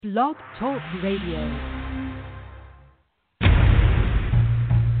Blog Talk Radio.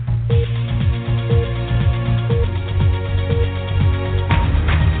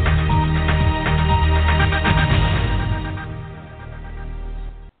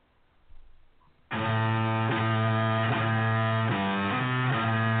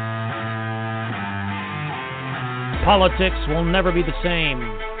 Politics will never be the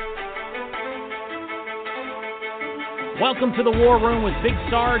same. Welcome to the War Room with Big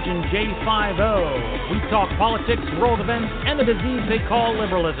Sarge and J50. We talk politics, world events, and the disease they call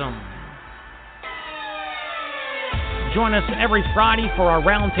liberalism. Join us every Friday for our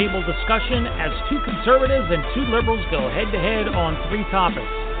roundtable discussion as two conservatives and two liberals go head-to-head on three topics.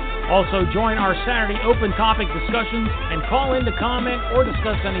 Also, join our Saturday open topic discussions and call in to comment or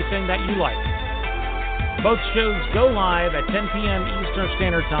discuss anything that you like. Both shows go live at 10 p.m. Eastern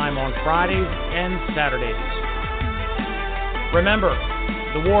Standard Time on Fridays and Saturdays. Remember,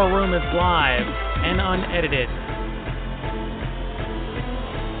 the War Room is live and unedited.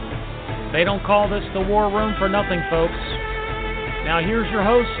 They don't call this the War Room for nothing, folks. Now here's your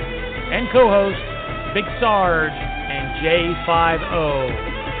host and co-host, Big Sarge and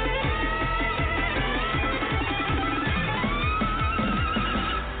J50.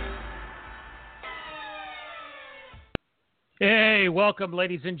 Hey, welcome,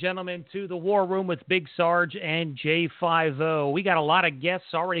 ladies and gentlemen, to the War Room with Big Sarge and J50. We got a lot of guests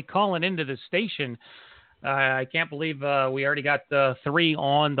already calling into the station. I can't believe we already got three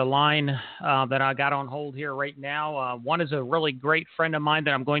on the line that I got on hold here right now. One is a really great friend of mine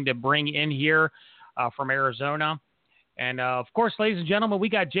that I'm going to bring in here from Arizona. And, of course, ladies and gentlemen, we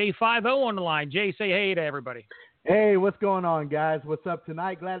got J50 on the line. Jay, say hey to everybody. Hey, what's going on, guys? What's up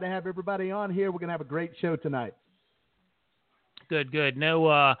tonight? Glad to have everybody on here. We're going to have a great show tonight. Good.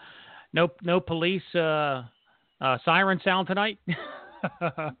 No police siren sound tonight.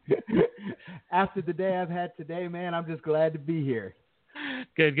 After the day I've had today, man, I'm just glad to be here.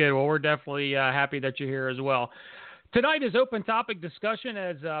 Good. Well, we're definitely happy that you're here as well. Tonight is open topic discussion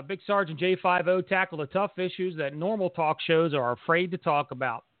as Big Sarge and J50 tackle the tough issues that normal talk shows are afraid to talk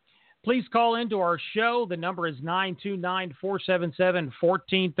about. Please call into our show. The number is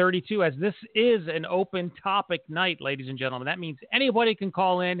 929-477-1432, as this is an open topic night, ladies and gentlemen. That means anybody can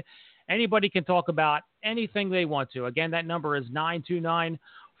call in. Anybody can talk about anything they want to. Again, that number is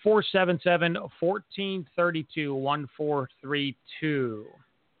 929-477-1432, 1432.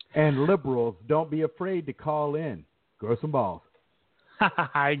 And liberals, don't be afraid to call in. Grow some balls.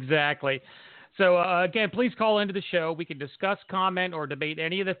 Exactly. So, again, please call into the show. We can discuss, comment, or debate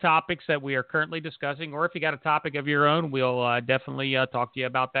any of the topics that we are currently discussing. Or if you got a topic of your own, we'll definitely talk to you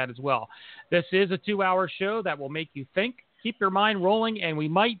about that as well. This is a 2-hour show that will make you think, keep your mind rolling, and we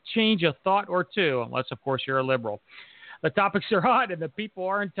might change a thought or two, unless, of course, you're a liberal. The topics are hot and the people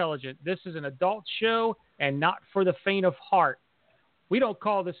are intelligent. This is an adult show and not for the faint of heart. We don't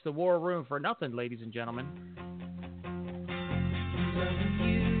call this the War Room for nothing, ladies and gentlemen.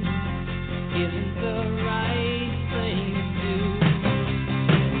 Isn't the right thing to do?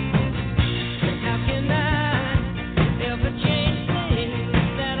 How can I ever change things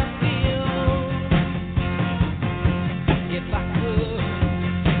that I feel? If I could,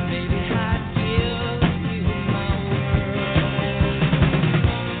 maybe I'd give you my word.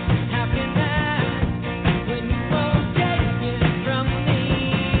 How can I, when you won't take it from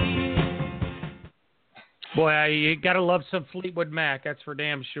me? Boy, you got to love some Fleetwood Mac, that's for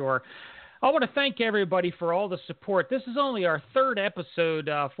damn sure. I want to thank everybody for all the support. This is only our third episode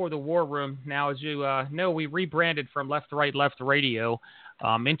for the War Room. Now, as you know, we rebranded from Left to Right, Left Radio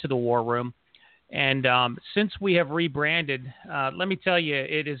into the War Room. And since we have rebranded, let me tell you,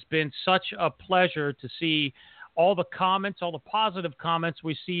 it has been such a pleasure to see all the comments, all the positive comments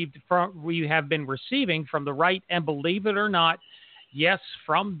we have been receiving from the right, and believe it or not, yes,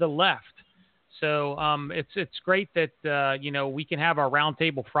 from the left. So it's great that, we can have our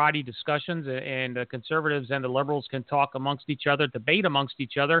Roundtable Friday discussions and the conservatives and the liberals can talk amongst each other, debate amongst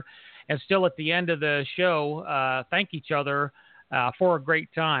each other, and still at the end of the show, thank each other for a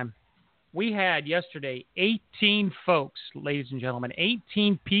great time. We had yesterday 18 folks, ladies and gentlemen,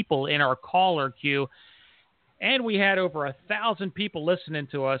 18 people in our caller queue, and we had over 1,000 people listening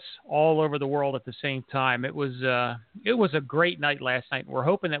to us all over the world at the same time. It was a great night last night. We're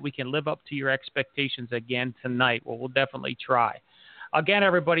hoping that we can live up to your expectations again tonight. Well, we'll definitely try. Again,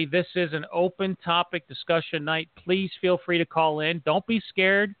 everybody, this is an open topic discussion night. Please feel free to call in. Don't be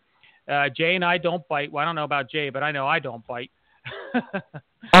scared. Jay and I don't bite. Well, I don't know about Jay, but I know I don't bite.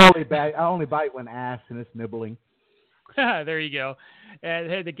 I only bite when asked and it's nibbling. There you go.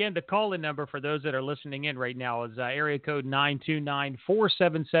 And again, the call-in number for those that are listening in right now is area code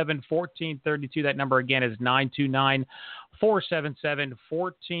 929-477-1432. That number again is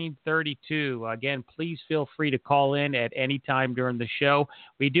 929-477-1432. Again, please feel free to call in at any time during the show.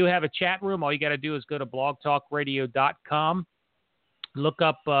 We do have a chat room. All you got to do is go to blogtalkradio.com, look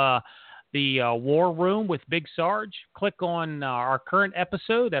up the War Room with Big Sarge. Click on our current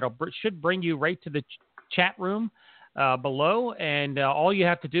episode. That should bring you right to the chat room below, and all you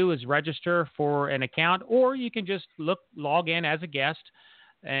have to do is register for an account, or you can just log in as a guest.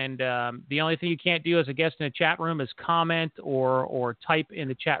 And the only thing you can't do as a guest in a chat room is comment or type in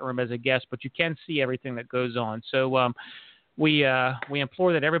the chat room as a guest, but you can see everything that goes on. So we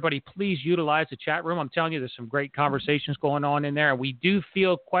implore that everybody please utilize the chat room. I'm telling you, there's some great conversations going on in there. We do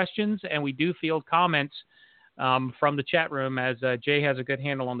field questions and we do field comments from the chat room, as Jay has a good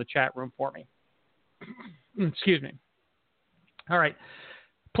handle on the chat room for me. Excuse me. All right.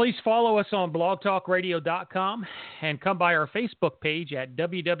 Please follow us on blogtalkradio.com and come by our Facebook page at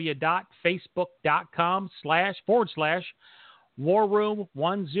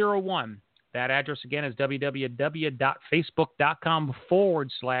www.facebook.com//warroom101. That address again is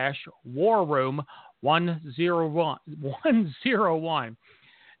www.facebook.com/warroom101.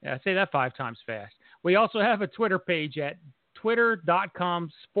 Say that 5 times fast. We also have a Twitter page at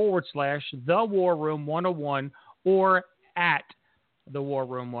twitter.com/thewarroom101 or at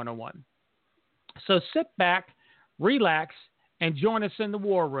thewarroom101. So sit back, relax, and join us in the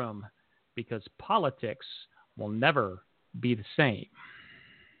War Room, because politics will never be the same.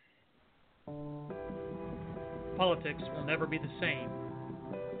 Politics will never be the same.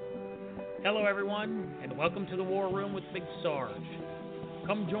 Hello, everyone, and welcome to the War Room with Big Sarge.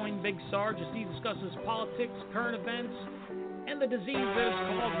 Come join Big Sarge as he discusses politics, current events, and the disease that is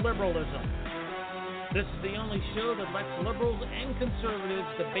called liberalism. This is the only show that lets liberals and conservatives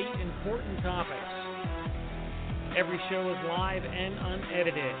debate important topics. Every show is live and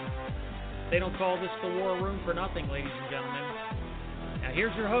unedited. They don't call this the War Room for nothing, ladies and gentlemen. Now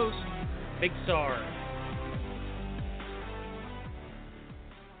here's your host, Big Sarge.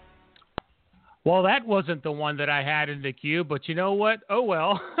 Well, that wasn't the one that I had in the queue, but you know what? Oh,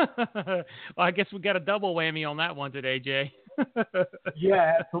 well. Well, I guess we got a double whammy on that one today, Jay.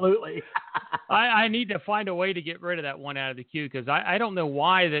 Yeah, absolutely. I need to find a way to get rid of that one out of the queue, because I don't know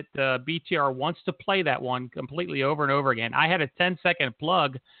why that BTR wants to play that one completely over and over again. I had a 10-second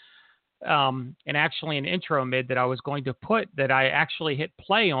plug and actually an intro mid that I was going to put that I actually hit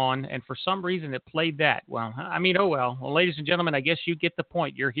play on, and for some reason it played that. Well, I mean, oh well. Well, ladies and gentlemen, I guess you get the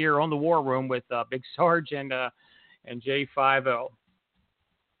point. You're here on the War Room with Big Sarge and J50.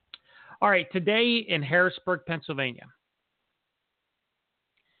 All right, today in Harrisburg, Pennsylvania,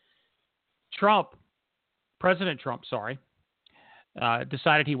 President Trump,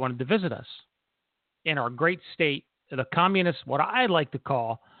 decided he wanted to visit us in our great state, the communist, what I like to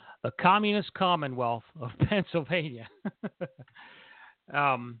call the Communist Commonwealth of Pennsylvania.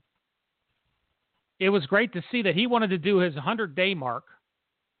 It was great to see that he wanted to do his 100-day mark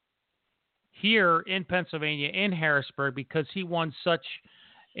here in Pennsylvania, in Harrisburg, because he won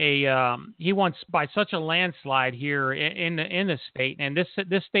by such a landslide here in the state, and this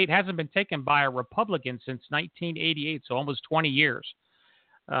state hasn't been taken by a Republican since 1988, so almost 20 years.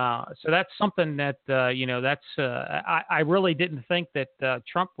 So that's something that I really didn't think that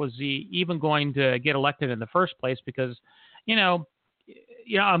Trump was even going to get elected in the first place, because I'm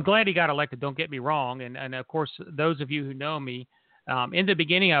glad he got elected. Don't get me wrong, and of course those of you who know me. In the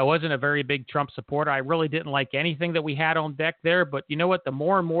beginning, I wasn't a very big Trump supporter. I really didn't like anything that we had on deck there. But you know what? The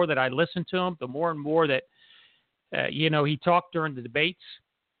more and more that I listened to him, the more and more that, he talked during the debates,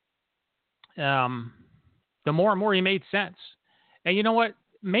 the more and more he made sense. And you know what?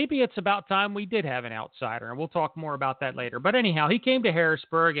 Maybe it's about time we did have an outsider, and we'll talk more about that later. But anyhow, he came to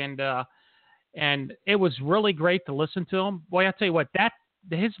Harrisburg, and it was really great to listen to him. Boy, I tell you what,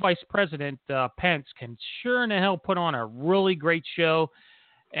 his vice president, Pence, can sure in the hell put on a really great show.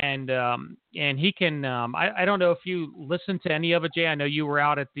 And he can, I don't know if you listened to any of it, Jay. I know you were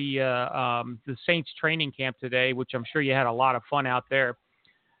out at the Saints training camp today, which I'm sure you had a lot of fun out there.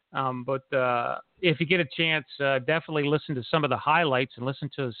 But if you get a chance, definitely listen to some of the highlights and listen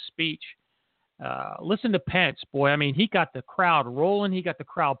to his speech. Listen to Pence. Boy, I mean, he got the crowd rolling. He got the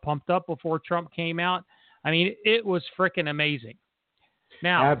crowd pumped up before Trump came out. I mean, it was freaking amazing.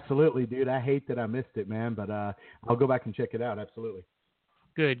 Now, absolutely, dude. I hate that I missed it, man, but I'll go back and check it out. Absolutely.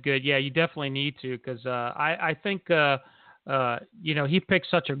 Good. Yeah, you definitely need to, because I think, he picked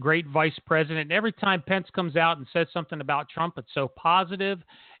such a great vice president. And every time Pence comes out and says something about Trump, it's so positive.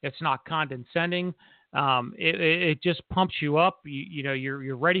 It's not condescending. It just pumps you up.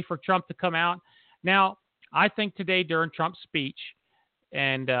 You're ready for Trump to come out. Now, I think today during Trump's speech,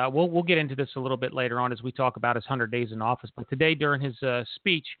 and we'll get into this a little bit later on as we talk about his 100 days in office. But today during his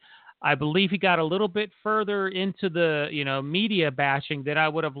speech, I believe he got a little bit further into the media bashing that I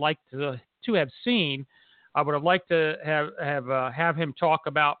would have liked to have seen. I would have liked to have him talk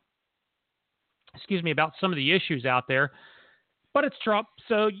about some of the issues out there. But it's Trump,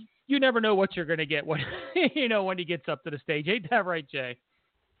 so you never know what you're going to get when when he gets up to the stage. Ain't that right, Jay?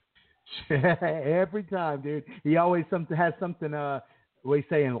 Every time, dude. He always has something we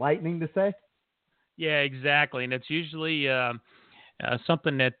say enlightening to say. Yeah, exactly, and it's usually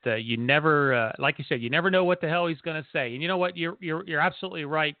something that you never, like you said, you never know what the hell he's going to say. And you know what? You're absolutely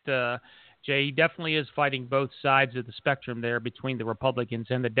right, Jay. He definitely is fighting both sides of the spectrum there between the Republicans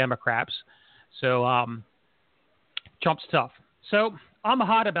and the Democrats. So Trump's tough. So I'm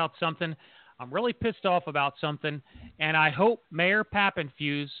hot about something. I'm really pissed off about something, and I hope Mayor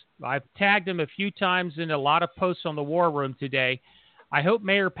Papenfuse, I've tagged him a few times in a lot of posts on the War Room today. I hope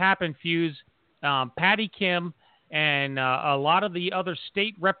Mayor Papenfuse, Patty Kim, and a lot of the other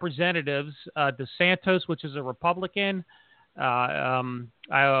state representatives, DeSantis, which is a Republican,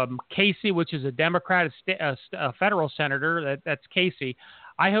 Casey, which is a Democrat, a federal senator, that's Casey.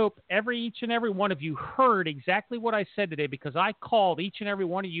 I hope each and every one of you heard exactly what I said today, because I called each and every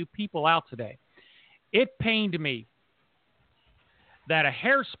one of you people out today. It pained me that a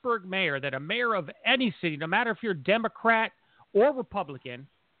Harrisburg mayor, that a mayor of any city, no matter if you're Democrat or Republican,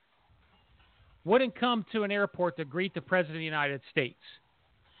 wouldn't come to an airport to greet the President of the United States.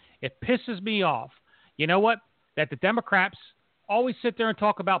 It pisses me off. You know what? That the Democrats always sit there and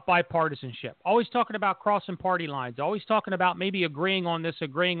talk about bipartisanship, always talking about crossing party lines, always talking about maybe agreeing on this,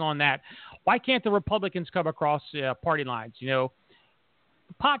 agreeing on that. Why can't the Republicans come across party lines?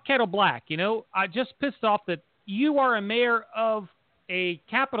 Pot kettle black. I just pissed off that you are a mayor of a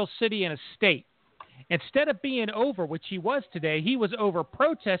capital city in a state. Instead of being over, which he was today, he was over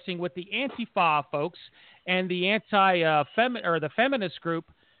protesting with the Antifa folks and the the feminist group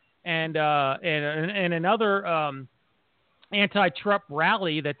and another anti-Trump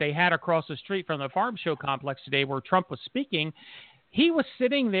rally that they had across the street from the Farm Show complex today, where Trump was speaking. He was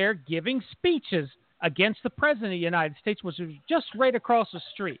sitting there giving speeches against the President of the United States, which was just right across the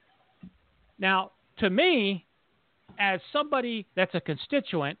street. Now, to me, as somebody that's a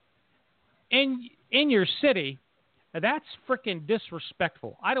constituent in your city, that's freaking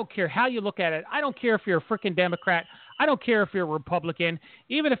disrespectful. I don't care how you look at it. I don't care if you're a freaking Democrat. I don't care if you're a Republican.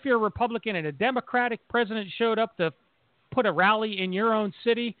 Even if you're a Republican and a Democratic president showed up to put a rally in your own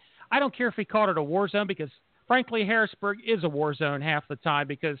city, I don't care if he called it a war zone, because frankly, Harrisburg is a war zone half the time,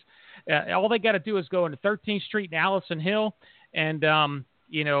 because all they got to do is go into 13th Street and Allison Hill. And,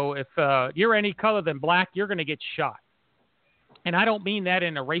 if you're any color than black, you're going to get shot. And I don't mean that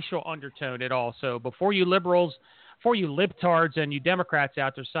in a racial undertone at all. So before you liberals, before you libtards and you Democrats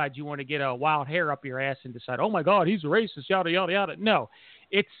out there decide you want to get a wild hair up your ass and decide, oh my God, he's a racist, yada, yada, yada. No,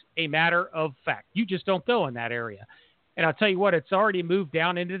 it's a matter of fact. You just don't go in that area. And I'll tell you what, it's already moved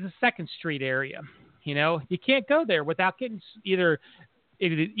down into the 2nd Street area. You can't go there without getting either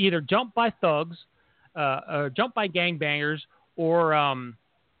jumped by thugs, jumped by gangbangers, or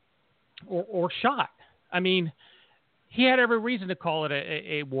shot. I mean, he had every reason to call it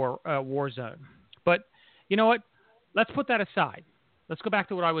a war zone. But you know what? Let's put that aside. Let's go back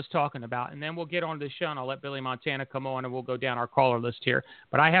to what I was talking about, and then we'll get on to the show, and I'll let Billy Montana come on, and we'll go down our caller list here.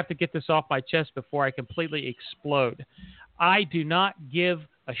 But I have to get this off my chest before I completely explode. I do not give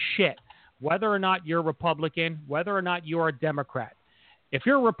a shit whether or not you're Republican, whether or not you're a Democrat. If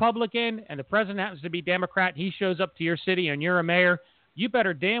you're a Republican and the president happens to be Democrat, he shows up to your city and you're a mayor, you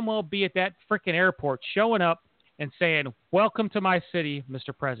better damn well be at that freaking airport showing up and saying, welcome to my city,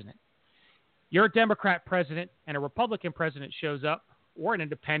 Mr. President. You're a Democrat president and a Republican president shows up, or an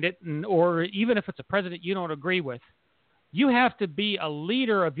independent, or even if it's a president you don't agree with, you have to be a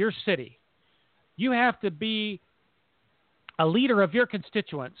leader of your city. You have to be a leader of your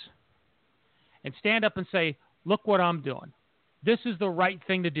constituents and stand up and say, look what I'm doing. This is the right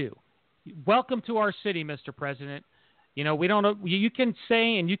thing to do. Welcome to our city, Mr. President. We don't know. You can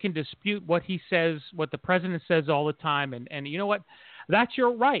say and you can dispute what he says, what the president says all the time. And you know what? That's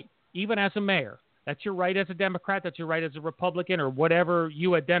your right, even as a mayor. That's your right as a Democrat. That's your right as a Republican, or whatever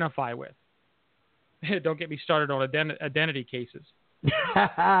you identify with. Don't get me started on identity cases.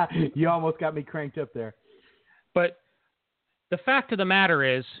 You almost got me cranked up there. But the fact of the matter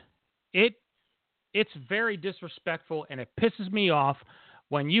is, it's very disrespectful, and it pisses me off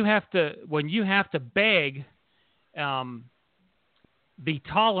when you have to beg the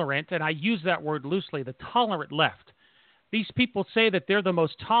tolerant, and I use that word loosely, the tolerant left. These people say that they're the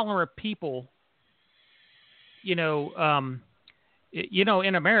most tolerant people, in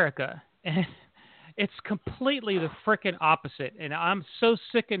America. And it's completely the frickin' opposite. And I'm so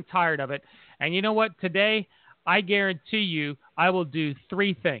sick and tired of it. And you know what? Today, I guarantee you, I will do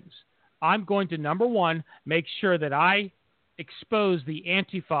three things. I'm going to, number one, make sure that I expose the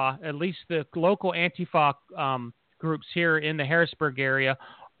Antifa, at least the local Antifa groups here in the Harrisburg area,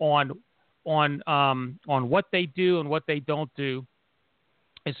 on what they do and what they don't do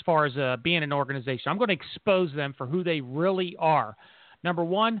as far as being an organization. I'm going to expose them for who they really are. Number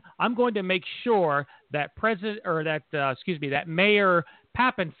one, I'm going to make sure that that Mayor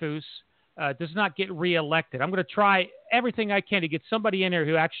Papenfuse does not get reelected. I'm going to try everything I can to get somebody in there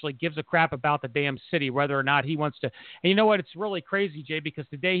who actually gives a crap about the damn city, whether or not he wants to. And you know what? It's really crazy, Jay, because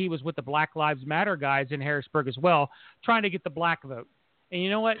today he was with the Black Lives Matter guys in Harrisburg as well, trying to get the black vote. And you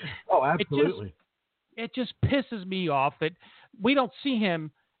know what? Oh, absolutely. It just pisses me off that we don't see him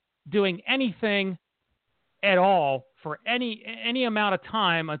doing anything at all for any amount of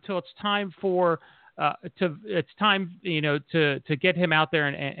time until it's time for to get him out there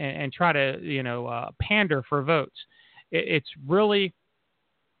and try to pander for votes. It's really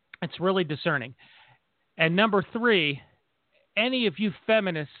discerning. And number three, any of you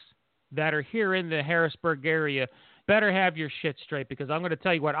feminists that are here in the Harrisburg area better have your shit straight, because I'm going to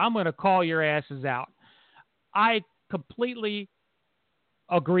tell you what, I'm going to call your asses out. I completely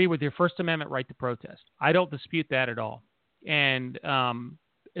agree with your First Amendment right to protest. I don't dispute that at all. And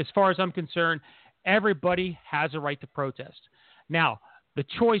as far as I'm concerned, everybody has a right to protest. Now, the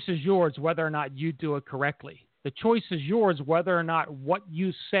choice is yours whether or not you do it correctly. The choice is yours whether or not what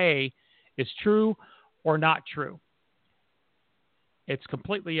you say is true or not true. It's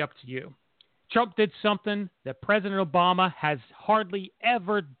completely up to you. Trump did something that President Obama has hardly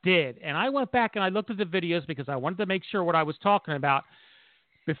ever did. And I went back and I looked at the videos because I wanted to make sure what I was talking about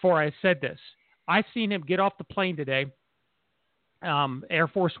before I said this. I seen him get off the plane today, Air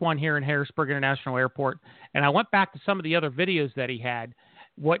Force One here in Harrisburg International Airport, and I went back to some of the other videos that he had.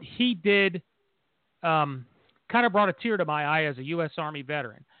 What he did kind of brought a tear to my eye as a U.S. Army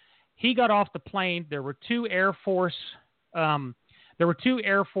veteran. He got off the plane. There were two Air Force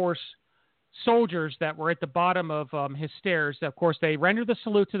soldiers that were at the bottom of his stairs. Of course, they rendered the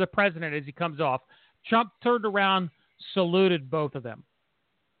salute to the president as he comes off. Trump turned around, saluted both of them,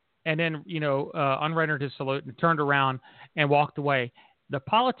 and then, unrendered his salute and turned around and walked away. The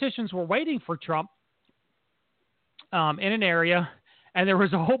politicians were waiting for Trump in an area, and there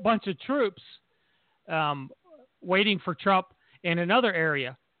was a whole bunch of troops waiting for Trump in another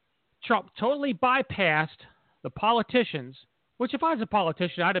area. Trump totally bypassed the politicians, which if I was a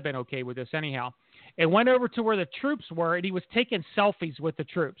politician, I'd have been okay with this anyhow, and went over to where the troops were, and he was taking selfies with the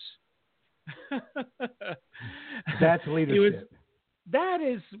troops. That's leadership. That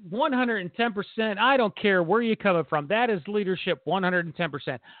is 110%. I don't care where you're coming from. That is leadership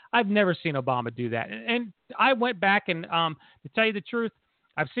 110%. I've never seen Obama do that. And I went back and, to tell you the truth,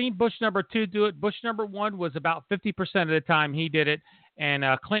 I've seen Bush number 2 do it. Bush number 1 was about 50% of the time he did it. And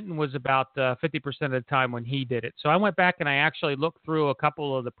Clinton was about 50% of the time when he did it. So I went back and I actually looked through a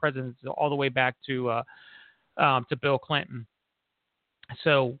couple of the presidents all the way back to Bill Clinton.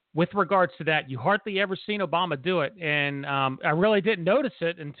 So with regards to that, you hardly ever seen Obama do it. And I really didn't notice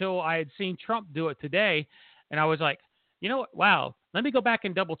it until I had seen Trump do it today. And I was like, you know what? Wow, let me go back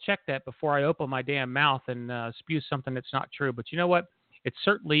and double check that before I open my damn mouth and spew something that's not true. But you know what? It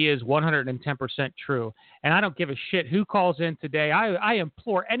certainly is 110% true. And I don't give a shit who calls in today. I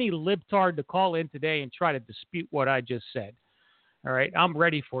implore any libtard to call in today and try to dispute what I just said. All right. I'm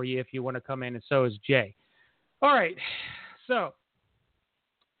ready for you if you want to come in, and so is Jay. All right. So,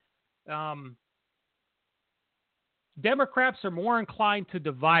 Democrats are more inclined to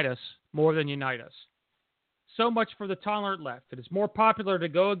divide us more than unite us. So much for the tolerant left. It is more popular to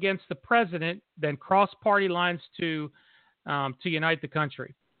go against the president than cross party lines to unite the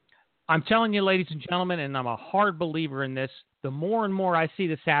country. I'm telling you, ladies and gentlemen, and I'm a hard believer in this, the more and more I see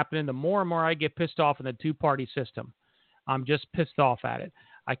this happening, the more and more I get pissed off in the two-party system. I'm just pissed off at it.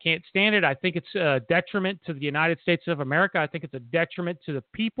 I can't stand it. I think it's a detriment to the United States of America. I think it's a detriment to the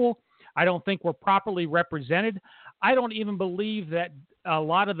people. I don't think we're properly represented. I don't even believe that a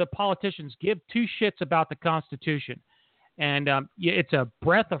lot of the politicians give two shits about the Constitution. And it's a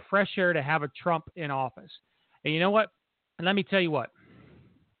breath of fresh air to have a Trump in office. And you know what? And let me tell you what.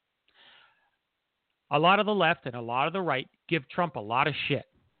 A lot of the left and a lot of the right give Trump a lot of shit.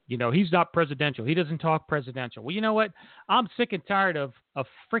 You know, he's not presidential. He doesn't talk presidential. Well, you know what? I'm sick and tired of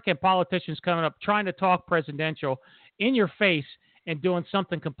freaking politicians coming up trying to talk presidential in your face and doing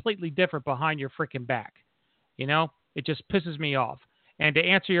something completely different behind your freaking back. You know, it just pisses me off. And to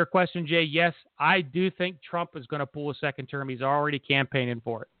answer your question, Jay, yes, I do think Trump is going to pull a second term. He's already campaigning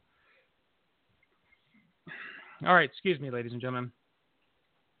for it. All right, excuse me, ladies and gentlemen.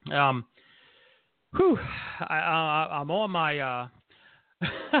 I'm on my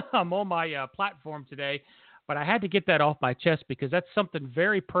I'm on my platform today, but I had to get that off my chest because that's something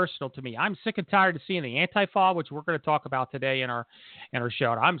very personal to me. I'm sick and tired of seeing the Antifa, which we're going to talk about today in our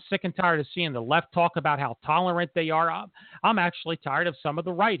show. I'm sick and tired of seeing the left talk about how tolerant they are. I'm actually tired of some of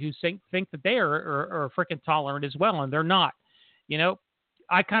the right who think that they are freaking tolerant as well, and they're not. You know,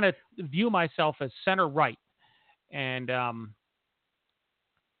 I kind of view myself as center right, and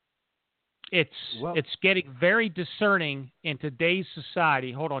it's getting very discerning in today's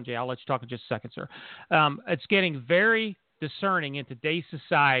society. Hold on, Jay. I'll let you talk in just a second, sir. It's getting very discerning in today's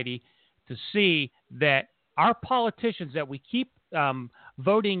society to see that our politicians that we keep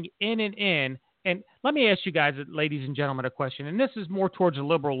voting in and in. And let me ask you guys, ladies and gentlemen, a question. And this is more towards the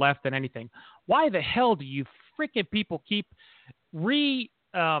liberal left than anything. Why the hell do you freaking people keep revoting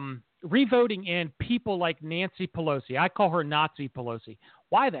in people like Nancy Pelosi? I call her Nazi Pelosi.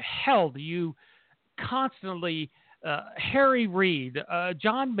 Why the hell do you constantly Harry Reid,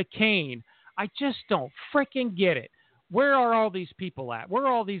 John McCain? I just don't freaking get it. Where are all these people at? Where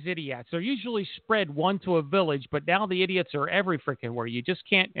are all these idiots? They're usually spread one to a village, but now the idiots are every freaking where. You just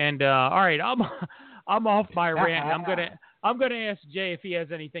can't. And all right, I'm off my rant. I'm gonna ask Jay if he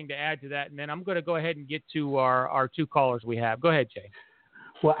has anything to add to that, and then I'm gonna go ahead and get to our two callers we have. Go ahead, Jay.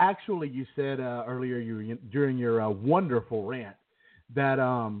 Well, actually, you said earlier during your wonderful rant that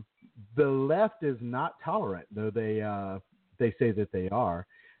the left is not tolerant, though they say that they are.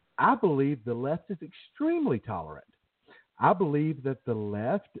 I believe the left is extremely tolerant. I believe that the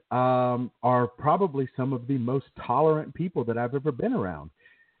left are probably some of the most tolerant people that I've ever been around,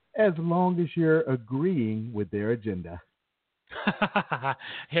 as long as you're agreeing with their agenda.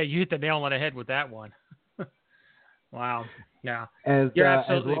 Yeah, you hit the nail on the head with that one. Wow. Yeah. You're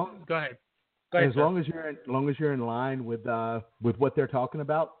absolutely. Go ahead. As long as you're in line with what they're talking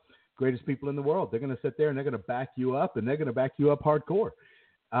about, greatest people in the world, they're going to sit there and they're going to back you up, and they're going to back you up hardcore.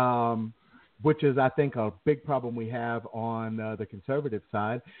 Which is, I think, a big problem we have on the conservative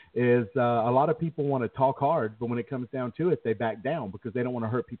side is a lot of people want to talk hard, but when it comes down to it, they back down because they don't want to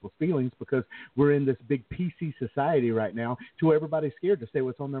hurt people's feelings, because we're in this big PC society right now to where everybody's scared to say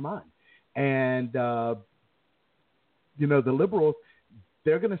what's on their mind. And, the liberals,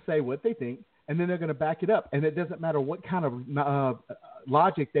 they're going to say what they think, and then they're going to back it up. And it doesn't matter what kind of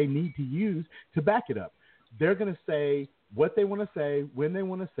logic they need to use to back it up. They're going to say what they want to say, when they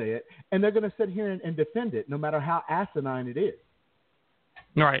want to say it, and they're going to sit here and defend it, no matter how asinine it is.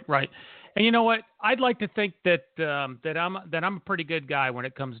 Right. And you know what? I'd like to think that I'm a pretty good guy when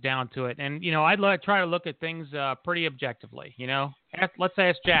it comes down to it, and I'd try to look at things pretty objectively. Let's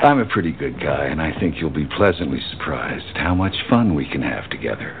ask Jack. I'm a pretty good guy, and I think you'll be pleasantly surprised at how much fun we can have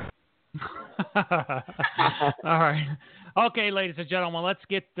together. All right. Okay, ladies and gentlemen, let's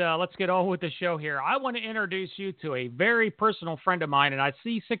get on with the show here. I want to introduce you to a very personal friend of mine, and I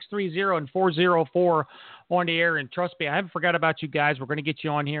see 630 and 404 on the air, and trust me, I haven't forgot about you guys. We're going to get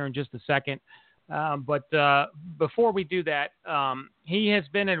you on here in just a second. But before we do that, he has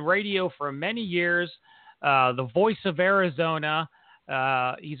been in radio for many years, the voice of Arizona.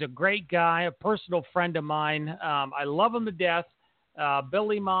 He's a great guy, a personal friend of mine. I love him to death.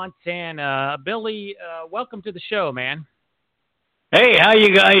 Billy Montana. Billy, welcome to the show, man. Hey, how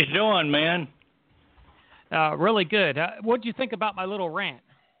you guys doing, man? Really good. What did you think about my little rant?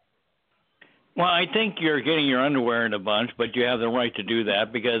 Well, I think you're getting your underwear in a bunch, but you have the right to do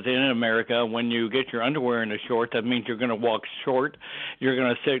that because in America, when you get your underwear in a short, that means you're going to walk short, you're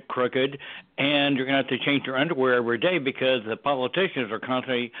going to sit crooked, and you're going to have to change your underwear every day because the politicians are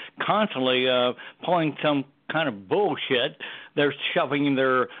constantly pulling some kind of bullshit. They're shoving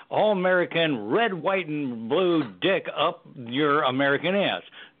their all-American red, white, and blue dick up your American ass.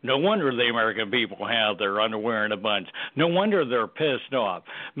 No wonder the American people have their underwear in a bunch. No wonder they're pissed off.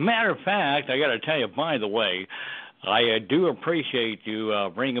 Matter of fact, I got to tell you, by the way, I do appreciate you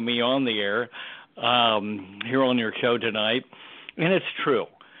bringing me on the air here on your show tonight. And it's true.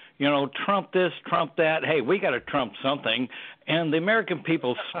 Trump this, Trump that. Hey, we got to Trump something. And the American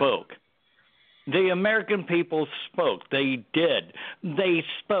people spoke. The American people spoke. They did. They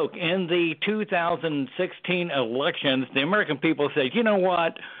spoke. In the 2016 elections, the American people said, you know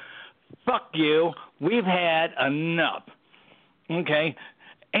what? Fuck you. We've had enough. Okay?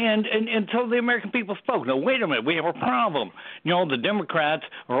 And so the American people spoke. Now, wait a minute, we have a problem. You know, the Democrats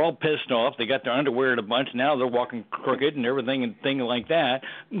are all pissed off. They got their underwear in a bunch. Now they're walking crooked and everything and things like that.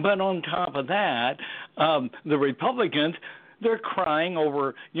 But on top of that, the Republicans, they're crying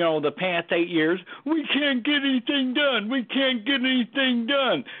over, you know, the past 8 years, we can't get anything done. We can't get anything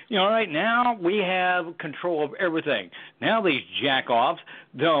done. You know, right now we have control of everything. Now these jack-offs,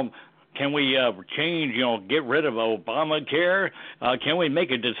 can we change, you know, get rid of Obamacare? Can we make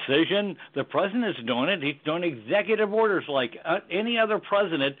a decision? The president's doing it. He's doing executive orders like any other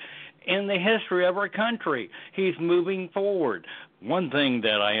president in the history of our country. He's moving forward. One thing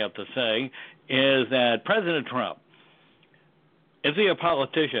that I have to say is that President Trump, is he a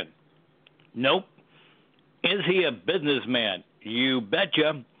politician? Nope. Is he a businessman? You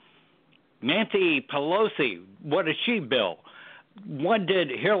betcha. Nancy Pelosi, what did she build? What did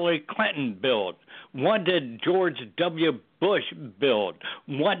Hillary Clinton build? What did George W. Bush build?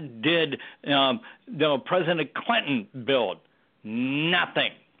 What did President Clinton build?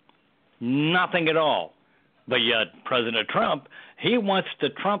 Nothing. Nothing at all. But yet President Trump, he wants to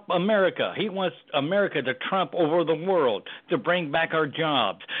Trump America. He wants America to trump over the world, to bring back our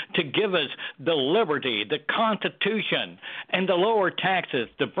jobs, to give us the liberty, the Constitution, and the lower taxes,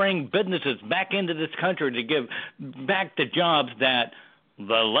 to bring businesses back into this country, to give back the jobs that the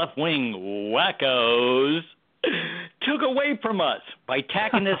left-wing wackos took away from us by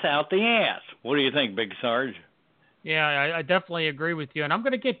tacking us out the ass. What do you think, Big Sarge? Yeah, I definitely agree with you, and I'm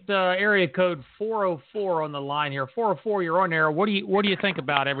going to get area code 404 on the line here. 404, you're on air. What do you think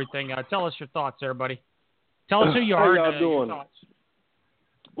about everything? Tell us your thoughts, there, buddy. Tell us who you are. How y'all doing? Your thoughts.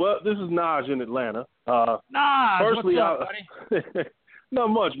 Well, this is Naj in Atlanta. Naj, firstly, what's up, buddy? Not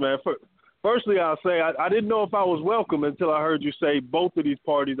much, man. Firstly, I'll say I didn't know if I was welcome until I heard you say both of these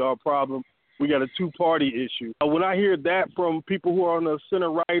parties are a problem. We got a two-party issue. When I hear that from people who are on the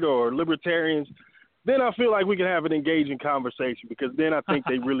center-right or libertarians, then I feel like we can have an engaging conversation, because then I think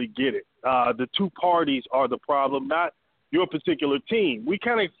they really get it. The two parties are the problem, not your particular team. We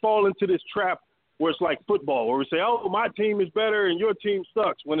kind of fall into this trap where it's like football, where we say, oh, my team is better and your team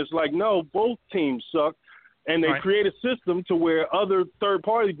sucks, when it's like, no, both teams suck. And they create a system to where other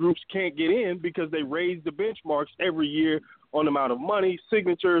third-party groups can't get in because they raise the benchmarks every year on the amount of money,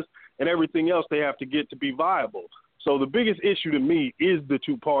 signatures, and everything else they have to get to be viable. So the biggest issue to me is the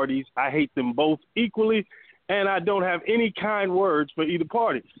two parties. I hate them both equally, and I don't have any kind words for either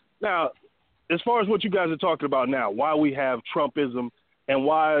party. Now, as far as what you guys are talking about now, why we have Trumpism and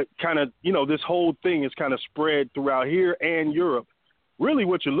why kind of, you know, this whole thing is kind of spread throughout here and Europe, really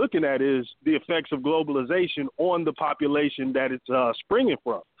what you're looking at is the effects of globalization on the population that it's springing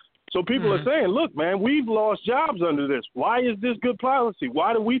from. So people are saying, look, man, we've lost jobs under this. Why is this good policy?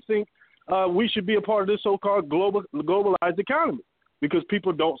 Why do we think we should be a part of this so-called globalized economy? Because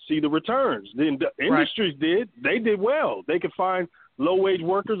people don't see the returns. The industries did. They did well. They could find low-wage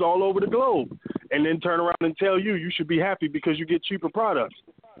workers all over the globe and then turn around and tell you should be happy because you get cheaper products.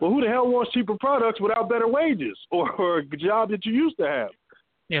 Well, who the hell wants cheaper products without better wages or a job that you used to have?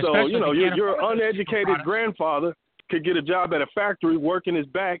 Yeah, so, you know, your uneducated grandfather could get a job at a factory working his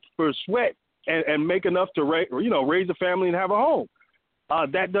back for sweat and make enough to raise a family and have a home.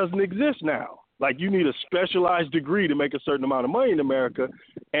 That doesn't exist now. Like, you need a specialized degree to make a certain amount of money in America,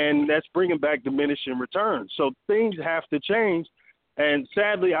 and that's bringing back diminishing returns. So things have to change, and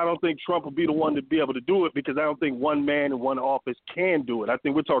sadly, I don't think Trump will be the one to be able to do it, because I don't think one man in one office can do it. I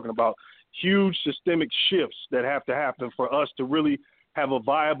think we're talking about huge systemic shifts that have to happen for us to really have a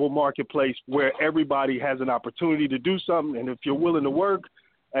viable marketplace where everybody has an opportunity to do something, and if you're willing to work,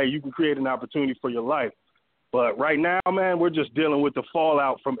 hey, you can create an opportunity for your life. But right now, man, we're just dealing with the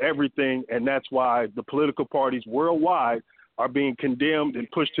fallout from everything, and that's why the political parties worldwide are being condemned and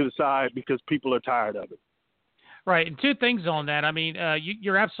pushed to the side, because people are tired of it. Right, and two things on that. I mean,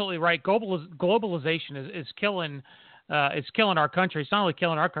 you're absolutely right. Globalization is killing our country. It's not only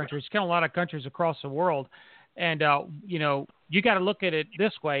killing our country; it's killing a lot of countries across the world. And you know, you got to look at it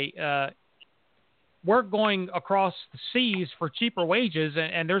this way. We're going across the seas for cheaper wages,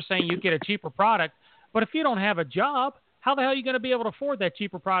 and they're saying you get a cheaper product. But if you don't have a job, how the hell are you going to be able to afford that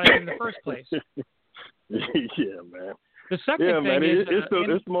cheaper product in the first place? Yeah, man. The second thing is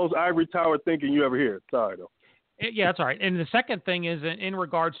it's the most ivory tower thinking you ever hear. Sorry, though. Yeah, that's all right. And the second thing is, in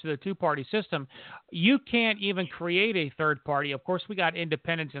regards to the two-party system, you can't even create a third party. Of course, we got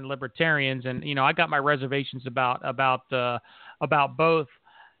independents and libertarians, and you know, I got my reservations about both.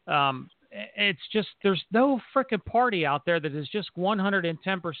 It's just there's no frickin' party out there that is just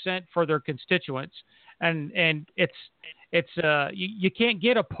 110% for their constituents, and it's you can't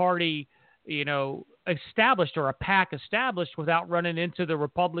get a party, you know, established or a PAC established without running into the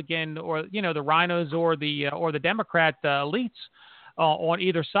Republican or the rhinos or the Democrat elites on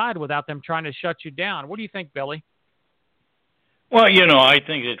either side without them trying to shut you down. What do you think, Billy? Well, I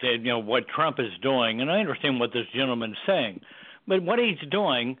think that what Trump is doing, and I understand what this gentleman's saying, but what he's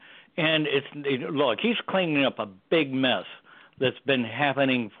doing, and look, he's cleaning up a big mess that's been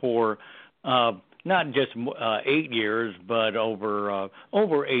happening for not just 8 years, but over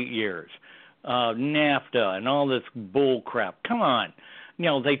 8 years. NAFTA and all this bull crap. Come on,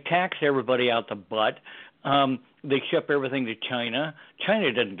 they tax everybody out the butt. They ship everything to China.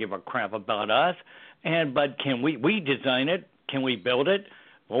 China doesn't give a crap about us. But can we design it? Can we build it?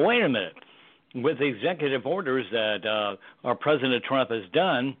 Well, wait a minute. With the executive orders that our President Trump has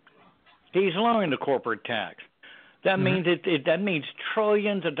done, he's lowering the corporate tax. That means that means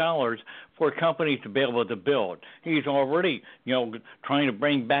trillions of dollars for companies to be able to build. He's already, trying to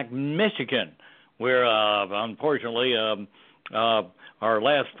bring back Michigan, where unfortunately our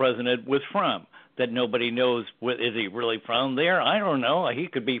last president was from. That nobody knows is he really from there? I don't know. He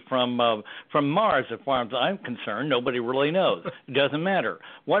could be from Mars, as far as I'm concerned. Nobody really knows. It doesn't matter.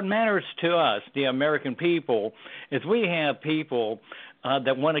 What matters to us, the American people, is we have people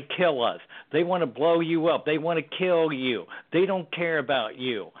that want to kill us. They want to blow you up. They want to kill you. They don't care about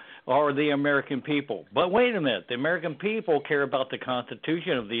you or the American people. But wait a minute. The American people care about the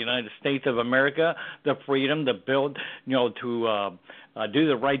Constitution of the United States of America, the freedom to build, to do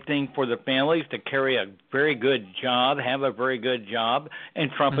the right thing for the families, to carry a very good job, have a very good job, and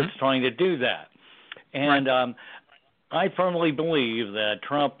Trump is trying to do that. And I firmly believe that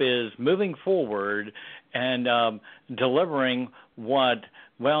Trump is moving forward and delivering what,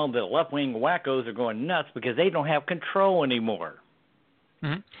 the left-wing wackos are going nuts because they don't have control anymore.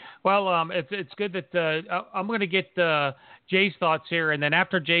 Well, it's good that I'm going to get Jay's thoughts here, and then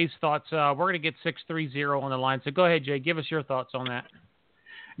after Jay's thoughts, we're going to get 630 on the line. So go ahead, Jay. Give us your thoughts on that.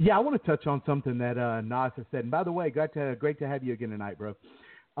 Yeah, I want to touch on something that Nas has said. And by the way, great to have you again tonight, bro.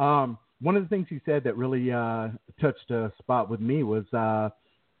 One of the things he said that really touched a spot with me was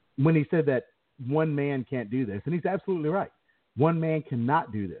when he said that one man can't do this. And he's absolutely right. One man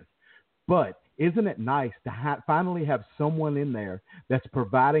cannot do this. But isn't it nice to finally have someone in there that's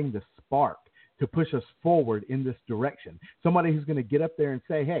providing the spark to push us forward in this direction? Somebody who's going to get up there and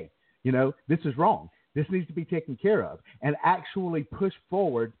say, hey, this is wrong. This needs to be taken care of, and actually push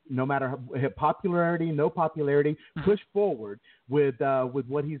forward, no matter popularity, no popularity, push forward with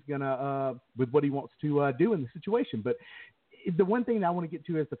what he's with what he wants to do in the situation. But the one thing that I want to get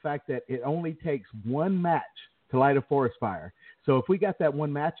to is the fact that it only takes one match to light a forest fire. So if we got that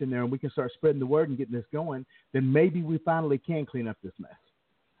one match in there and we can start spreading the word and getting this going, then maybe we finally can clean up this mess.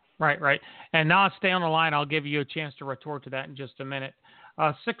 Right. And now stay on the line. I'll give you a chance to retort to that in just a minute.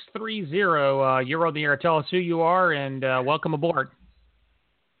 630, you're on the air. Tell us who you are and welcome aboard.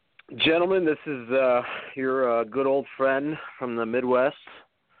 Gentlemen, this is your good old friend from the Midwest,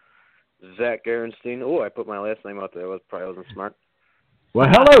 Zach Gerenstein. Oh, I put my last name out there. I probably wasn't smart. Well,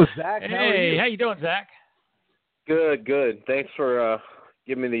 hello, Zach. Hey, how you doing, Zach? Good. Thanks for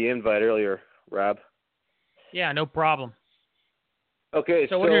giving me the invite earlier, Rob. Yeah, no problem. Okay,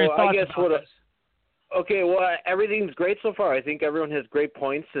 so what are your thoughts about this? Okay, well, everything's great so far. I think everyone has great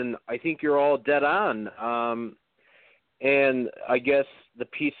points, and I think you're all dead on. And I guess the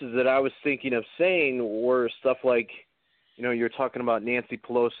pieces that I was thinking of saying were stuff like, you're talking about Nancy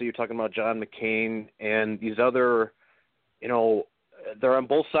Pelosi, you're talking about John McCain, and these other, they're on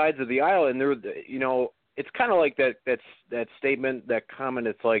both sides of the aisle, and they're, it's kind of like that statement, that comment.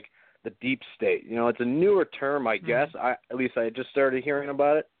 It's like the deep state. It's a newer term, I guess. At least I just started hearing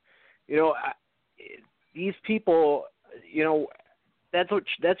about it. These people, that's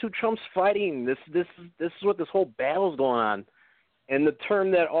who Trump's fighting. This is what this whole battle's going on. And the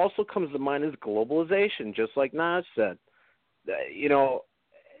term that also comes to mind is globalization, just like Nas said.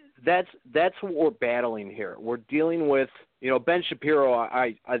 That's what we're battling here. We're dealing with, Ben Shapiro.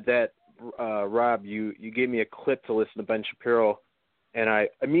 Rob, you gave me a clip to listen to Ben Shapiro, and I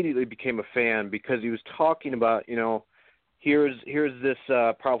immediately became a fan because he was talking about, here's this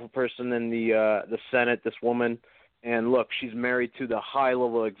powerful person in the Senate, this woman, and look, she's married to the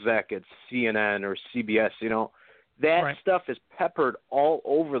high-level exec at CNN or CBS. That stuff is peppered all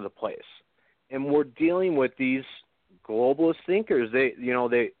over the place, and we're dealing with these globalist thinkers. They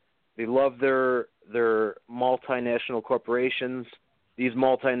love their multinational corporations. These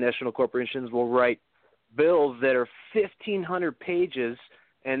multinational corporations will write bills that are 1,500 pages,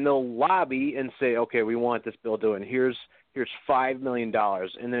 and they'll lobby and say, okay, we want this bill doing. Here's $5 million,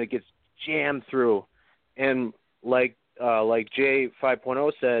 and then it gets jammed through. And like like J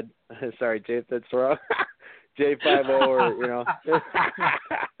 5.0 said, sorry, J, that's wrong. J50 or, you know.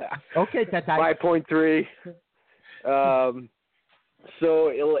 Okay, that's 5.3.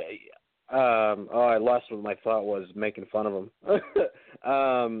 I lost what my thought was, making fun of him.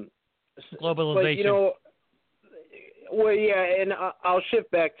 Globalization. But, you know, well, yeah, and I'll shift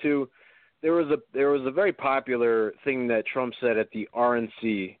back to there was a very popular thing that Trump said at the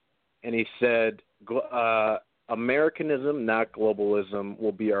RNC, and he said, Americanism, not globalism,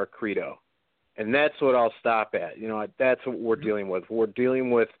 will be our credo. And that's what I'll stop at. You know, that's what we're dealing with. We're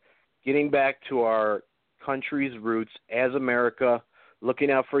dealing with getting back to our country's roots as America, looking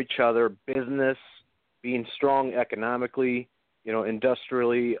out for each other, business, being strong economically, you know,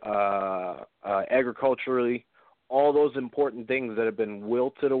 industrially, agriculturally, all those important things that have been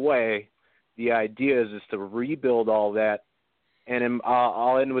wilted away. The idea is to rebuild all that. And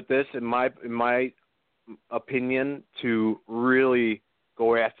I'll end with this, in my opinion, to really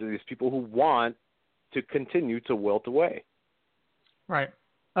go after these people who want to continue to wilt away. Right.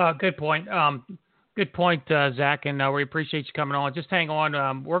 Good point. Good point, Zach, and we appreciate you coming on. Just hang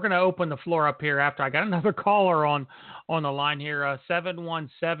on. We're going to open the floor up here after I got another caller on the line here.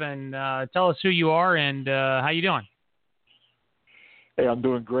 717. Tell us who you are and how you doing. Hey, I'm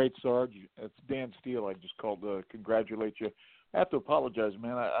doing great, Sarge. It's Dan Steele. I just called to congratulate you. I have to apologize,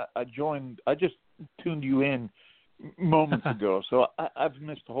 man. I just tuned you in moments ago, so I've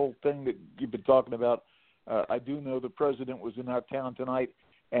missed the whole thing that you've been talking about. I do know the president was in our town tonight,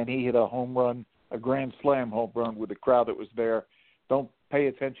 and he hit a home run, a grand slam home run with the crowd that was there. Don't pay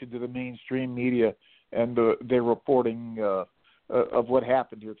attention to the mainstream media and their reporting of what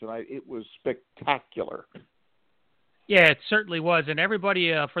happened here tonight. It was spectacular. Yeah, it certainly was. And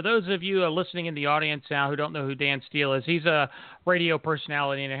everybody, for those of you listening in the audience now who don't know who Dan Steele is, he's a radio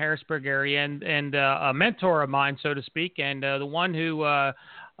personality in the Harrisburg area and a mentor of mine, so to speak, and the one who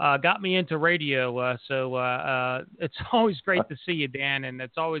got me into radio. So it's always great to see you, Dan, and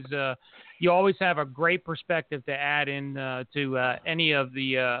it's always you always have a great perspective to add in to any of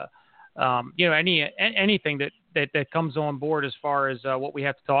the anything that comes on board as far as what we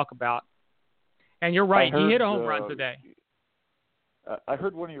have to talk about. And you're right. He hit a home run today. I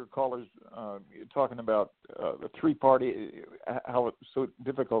heard one of your callers talking about the three-party, how so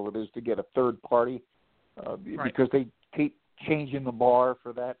difficult it is to get a third party because they keep changing the bar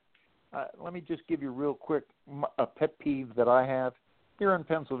for that. Let me just give you real quick a pet peeve that I have. Here in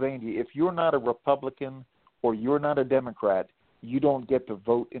Pennsylvania, if you're not a Republican or you're not a Democrat, you don't get to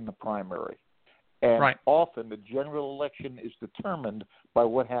vote in the primary. And often the general election is determined by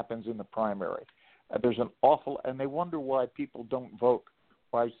what happens in the primary. There's an awful, and they wonder why people don't vote,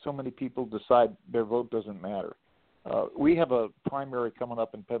 why so many people decide their vote doesn't matter. We have a primary coming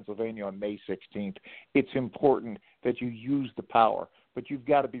up in Pennsylvania on May 16th. It's important that you use the power, but you've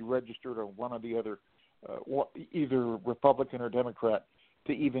got to be registered on one or the other, either Republican or Democrat,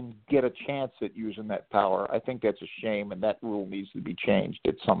 to even get a chance at using that power. I think that's a shame, and that rule needs to be changed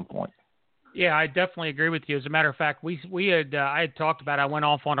at some point. Yeah, I definitely agree with you. As a matter of fact, I had talked about, I went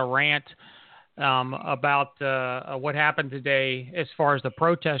off on a rant about what happened today as far as the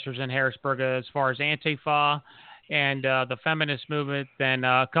protesters in Harrisburg, as far as Antifa and the feminist movement and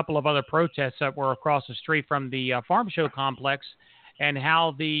a couple of other protests that were across the street from the farm show complex, and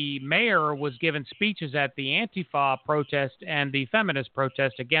how the mayor was giving speeches at the Antifa protest and the feminist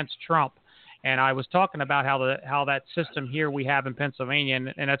protest against Trump. And I was talking about how that system here we have in Pennsylvania,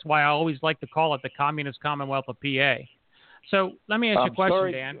 and that's why I always like to call it the Communist Commonwealth of PA. So let me ask you a question,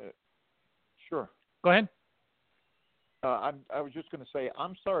 sorry, Dan. Sure. Go ahead. I was just going to say,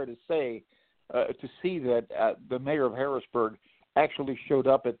 I'm sorry to say, to see that the mayor of Harrisburg actually showed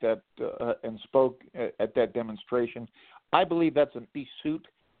up at that and spoke at that demonstration. I believe that's a suit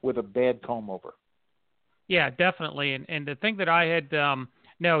with a bad comb over. Yeah, definitely. And the thing that I had,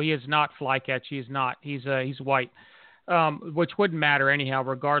 no, he is not Flycatch. He is not. He's white, which wouldn't matter anyhow,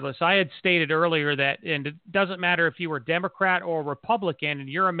 regardless. I had stated earlier that, and it doesn't matter if you were Democrat or Republican and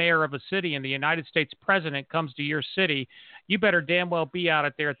you're a mayor of a city and the United States president comes to your city, you better damn well be out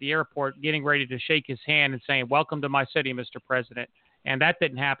there at the airport getting ready to shake his hand and saying, "Welcome to my city, Mr. President." And that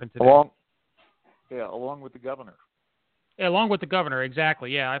didn't happen today. Along with the governor. Along with the governor,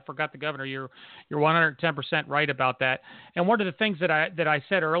 exactly. Yeah, I forgot the governor. You're 110% right about that. And one of the things that I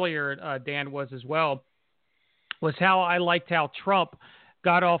said earlier, Dan, was how I liked how Trump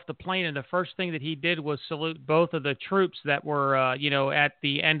got off the plane, and the first thing that he did was salute both of the troops that were, at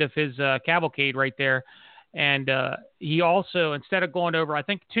the end of his cavalcade right there. And he also, instead of going over, I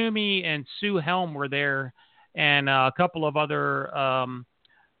think Toomey and Sue Helm were there, and a couple of other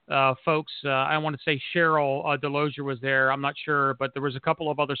folks. I want to say Cheryl Delosier was there. I'm not sure, but there was a couple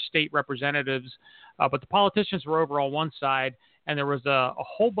of other state representatives. But the politicians were over on one side, and there was a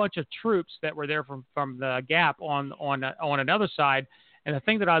whole bunch of troops that were there from the Gap on another side. And the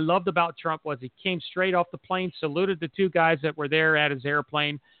thing that I loved about Trump was he came straight off the plane, saluted the two guys that were there at his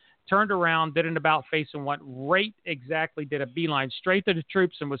airplane, turned around, did an about face, and went did a beeline straight to the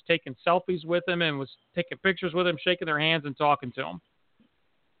troops and was taking selfies with them and was taking pictures with them, shaking their hands and talking to them.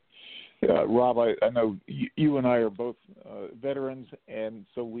 Yeah, Rob, I know you and I are both veterans, and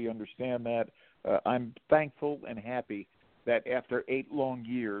so we understand that. I'm thankful and happy that after 8 long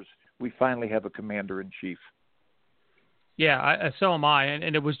years, we finally have a commander-in-chief. Yeah, so am I,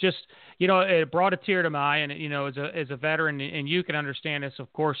 and it was just, it brought a tear to my eye, and as a veteran, and you can understand this,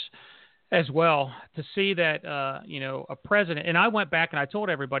 of course, as well, to see that a president. And I went back and I told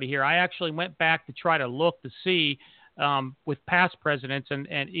everybody here, I actually went back to try to look to see with past presidents,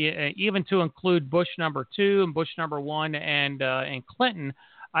 and even to include Bush number 2 and Bush number 1 and Clinton.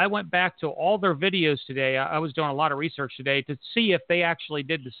 I went back to all their videos today. I was doing a lot of research today to see if they actually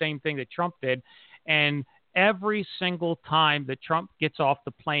did the same thing that Trump did, and every single time that Trump gets off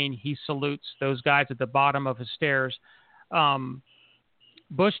the plane, he salutes those guys at the bottom of his stairs.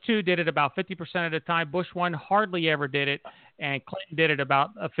 Bush 2 did it about 50% of the time. Bush 1 hardly ever did it, and Clinton did it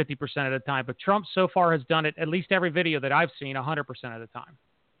about 50% of the time. But Trump so far has done it, at least every video that I've seen, 100% of the time.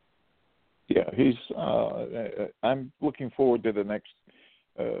 Yeah, he's. I'm looking forward to the next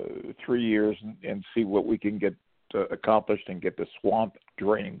 3 years and see what we can get accomplished and get the swamp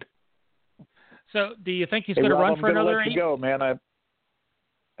drained. So, do you think he's going to run for another 8? Let you go, man. All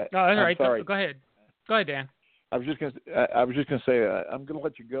right. Sorry. Go ahead. Go ahead, Dan. I was just going to say I'm going to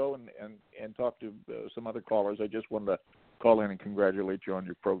let you go and talk to some other callers. I just wanted to call in and congratulate you on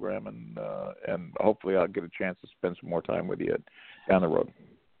your program, and hopefully I'll get a chance to spend some more time with you down the road.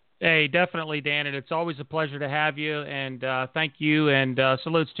 Hey, definitely, Dan, and it's always a pleasure to have you. And thank you, and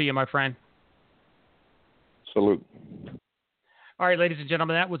salutes to you, my friend. Salute. All right, ladies and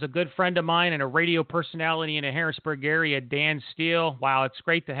gentlemen, that was a good friend of mine and a radio personality in the Harrisburg area, Dan Steele. Wow, it's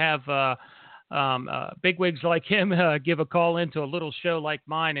great to have bigwigs like him give a call into a little show like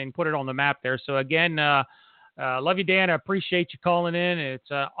mine and put it on the map there. So again, love you, Dan. I appreciate you calling in. It's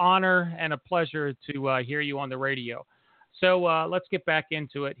an honor and a pleasure to hear you on the radio. So let's get back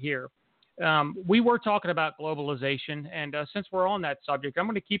into it here. We were talking about globalization, and since we're on that subject, I'm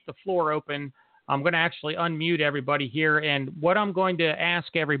going to keep the floor open. I'm going to actually unmute everybody here, and what I'm going to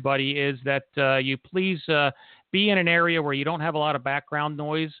ask everybody is that you please be in an area where you don't have a lot of background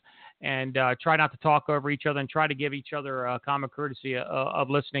noise, and try not to talk over each other, and try to give each other a common courtesy of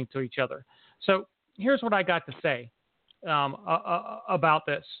listening to each other. So here's what I got to say about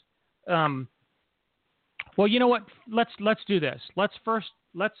this. Well, you know what? Let's do this.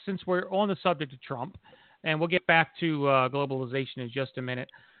 Since we're on the subject of Trump, and we'll get back to globalization in just a minute.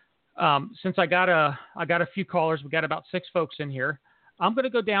 Since I got a few callers, we got about 6 folks in here. I'm going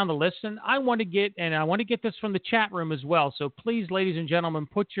to go down the list, and I want to get this from the chat room as well. So please, ladies and gentlemen,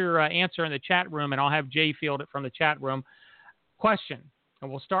 put your answer in the chat room, and I'll have Jay field it from the chat room. Question,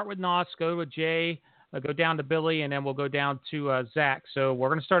 and we'll start with Nos, go with Jay, go down to Billy, and then we'll go down to Zach. So we're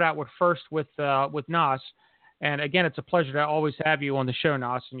going to start out with Nos. And again, it's a pleasure to always have you on the show,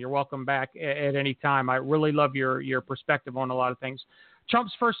 Nos, and you're welcome back at any time. I really love your perspective on a lot of things.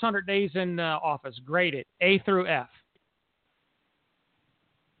 Trump's first 100 days in office, graded A through F.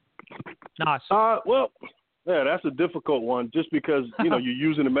 Nos. Well, yeah, that's a difficult one just because, you're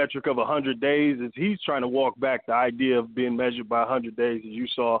using the metric of 100 days. He's trying to walk back the idea of being measured by 100 days, as you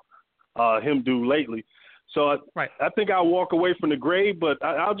saw him do lately. So I think I'll walk away from the grade, but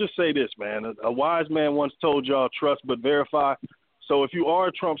I'll just say this, man. A wise man once told y'all, trust but verify. So if you are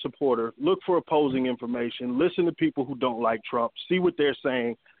a Trump supporter, look for opposing information. Listen to people who don't like Trump. See what they're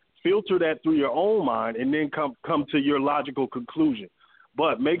saying. Filter that through your own mind, and then come to your logical conclusion.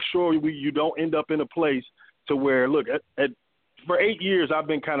 But make sure you don't end up in a place to where, look, for 8 years I've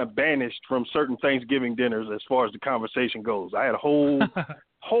been kind of banished from certain Thanksgiving dinners as far as the conversation goes. I had a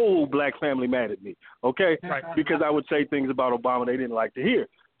whole black family mad at me, okay, because I would say things about Obama they didn't like to hear.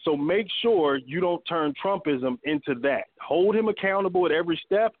 So make sure you don't turn Trumpism into that. Hold him accountable at every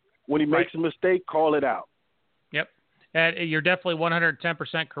step. When he makes a mistake, call it out. Yep. And you're definitely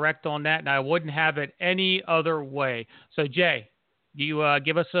 110% correct on that, and I wouldn't have it any other way. So, Jay, do you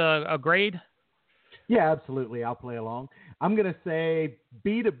give us a grade? Yeah, absolutely. I'll play along. I'm going to say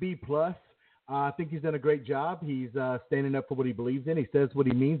B to B+. I think he's done a great job. He's standing up for what he believes in. He says what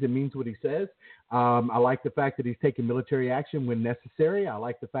he means and means what he says. I like the fact that he's taking military action when necessary. I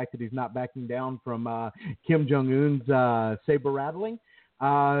like the fact that he's not backing down from Kim Jong-un's saber rattling.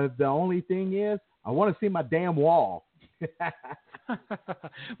 The only thing is, I want to see my damn wall.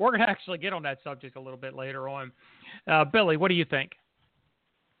 We're going to actually get on that subject a little bit later on. Billy, what do you think?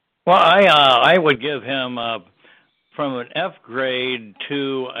 Well, I would give him from an F grade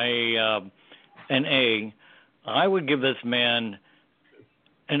to an A. I would give this man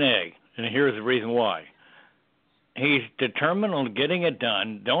an A, and here's the reason why. He's determined on getting it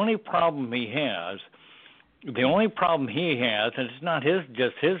done. The only problem he has, and it's not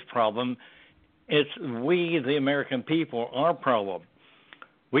just his problem, it's we, the American people, our problem.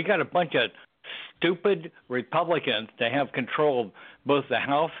 We got a bunch of stupid Republicans that have control of both the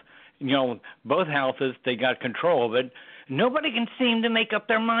House, both houses. They got control of it. Nobody can seem to make up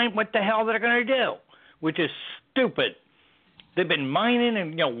their mind what the hell they're going to do, which is stupid. They've been whining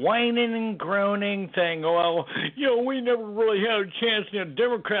and groaning, saying, well, we never really had a chance,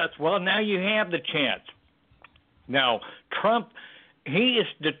 Democrats. Well, now you have the chance. Now, Trump, he is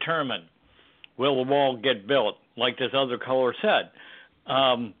determined. Will the wall get built, like this other caller said?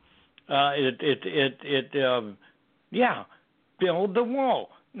 Build the wall.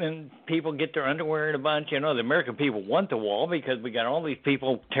 And people get their underwear in a bunch. The American people want the wall because we got all these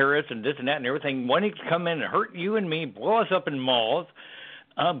people, terrorists and this and that and everything, wanting to come in and hurt you and me, blow us up in malls.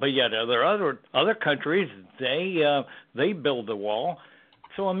 But yet other countries, they build the wall.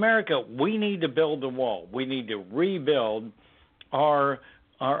 So America, we need to build the wall. We need to rebuild our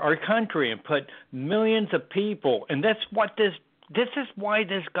country and put millions of people. And that's what this is why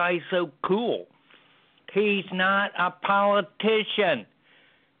this guy's so cool. He's not a politician.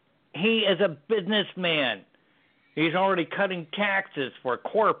 He is a businessman. He's already cutting taxes for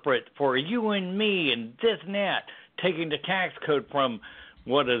corporate, for you and me, and this and that, taking the tax code from,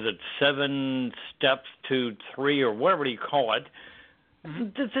 7 steps to 3 or whatever you call it. Mm-hmm.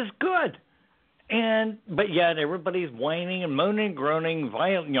 This is good. But yet everybody's whining and moaning and groaning,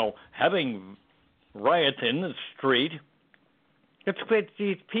 having riots in the street. It's because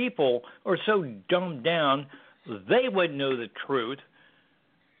these people are so dumbed down, they would know the truth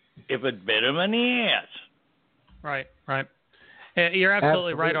if it bit them in the ass. Right. You're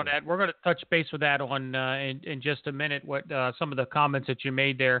absolutely right on that. We're going to touch base with that on in just a minute. What some of the comments that you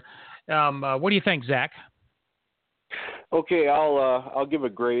made there. What do you think, Zach? Okay, I'll give a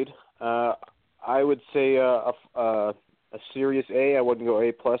grade. I would say a serious A. I wouldn't go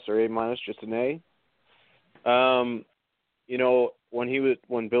A+ or A-, just an A.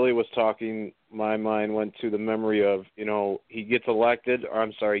 When Billy was talking, my mind went to the memory of, he gets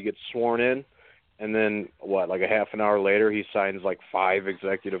he gets sworn in, and then like a half an hour later, he signs like 5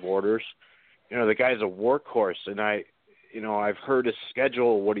 executive orders. The guy's a workhorse, and I've heard his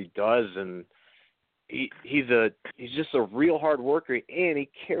schedule, what he does, and he's just a real hard worker, and he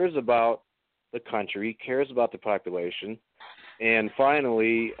cares about the country, he cares about the population, and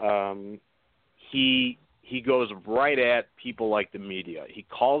finally, he goes right at people like the media. He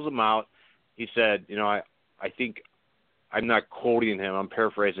calls them out. He said, I think, I'm not quoting him, I'm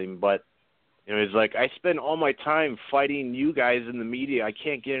paraphrasing, but he's like, I spend all my time fighting you guys in the media. I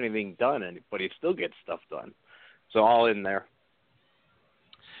can't get anything done, but he still gets stuff done. So all in there.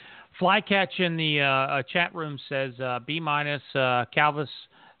 Flycatch in the chat room says B-. Calvis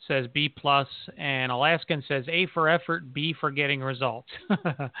says B+, and Alaskan says A for effort, B for getting results.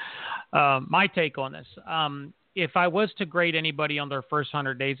 My take on this. If I was to grade anybody on their first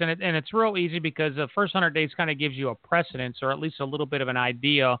 100 days, and it's real easy because the first 100 days kind of gives you a precedence or at least a little bit of an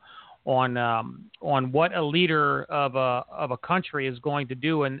idea on what a leader of a country is going to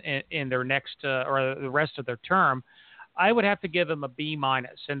do in their next or the rest of their term. I would have to give him a B-.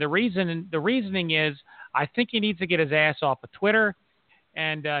 And the reasoning is I think he needs to get his ass off of Twitter.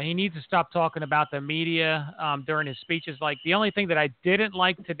 And he needs to stop talking about the media during his speeches. Like, the only thing that I didn't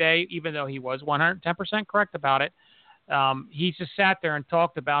like today, even though he was 110% correct about it, he just sat there and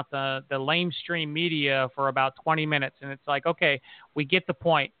talked about the lamestream media for about 20 minutes. And it's like, okay, we get the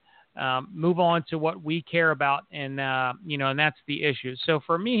point. Move on to what we care about, and and that's the issue. So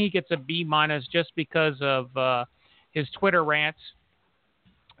for me, he gets a B- just because of his Twitter rants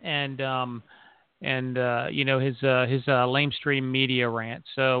and his lamestream media rant.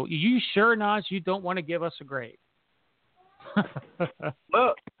 So you sure, Naz, you don't want to give us a grade?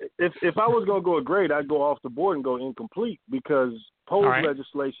 Well, if I was going to go a grade, I'd go off the board and go incomplete because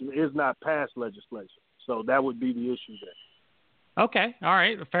legislation is not past legislation. So that would be the issue there. Okay. All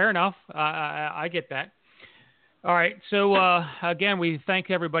right. Fair enough. I get that. All right. So, again, we thank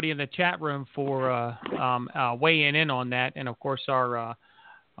everybody in the chat room for weighing in on that. And, of course, our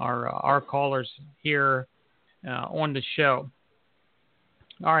callers here on the show.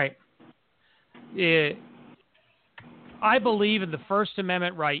 All right. I believe in the First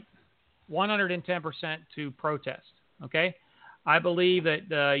Amendment right 110% to protest, okay? I believe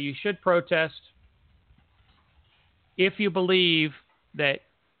that you should protest if you believe that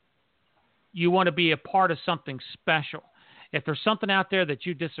you want to be a part of something special. If there's something out there that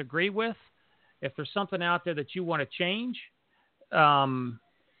you disagree with, if there's something out there that you want to change,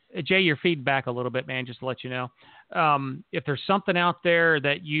 Jay, your feedback a little bit, man, just to let you know. If there's something out there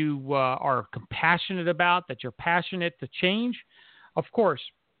that you are compassionate about, that you're passionate to change, of course,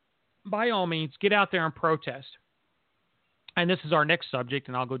 by all means, get out there and protest. And this is our next subject,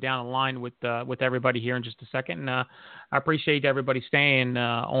 and I'll go down the line with everybody here in just a second. And I appreciate everybody staying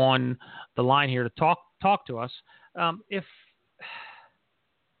on the line here to talk to us.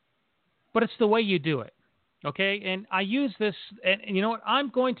 But it's the way you do it, okay? And I use this, and you know what? I'm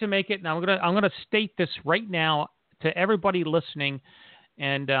going to make it, and I'm gonna state this right now to everybody listening,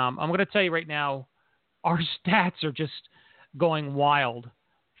 and I'm going to tell you right now, our stats are just going wild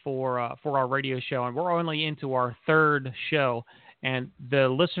for our radio show, and we're only into our third show, and the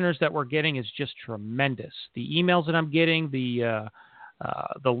listeners that we're getting is just tremendous. The emails that I'm getting, the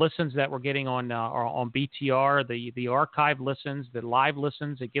listens that we're getting on BTR, the archive listens, the live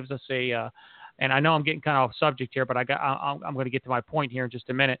listens, it gives us and I know I'm getting kind of off subject here, but I'm going to get to my point here in just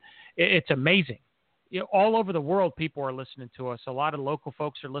a minute. It's amazing. All over the world, people are listening to us. A lot of local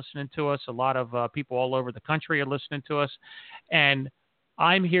folks are listening to us. A lot of people all over the country are listening to us, and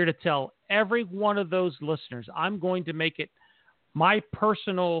I'm here to tell every one of those listeners, I'm going to make it my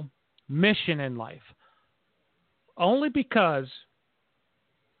personal mission in life, only because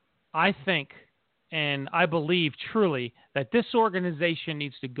I think and I believe truly that this organization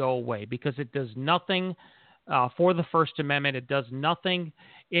needs to go away because it does nothing for the First Amendment. It does nothing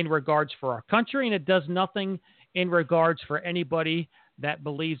in regards for our country, and it does nothing in regards for anybody that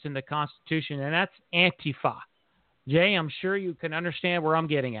believes in the Constitution, and that's Antifa. Jay, I'm sure you can understand where I'm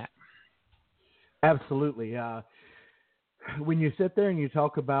getting at. Absolutely. When you sit there and you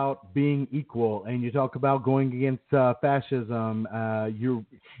talk about being equal and you talk about going against fascism,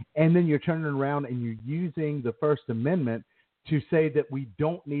 and then you're turning around and you're using the First Amendment to say that we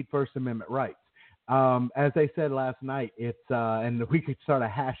don't need First Amendment rights. As I said last night, it's and we could start a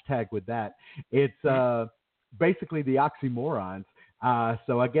hashtag with that. It's basically the oxymorons.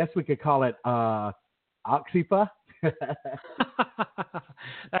 So I guess we could call it Oxyfa.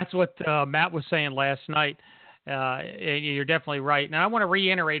 That's what Matt was saying last night. You're definitely right. Now, I want to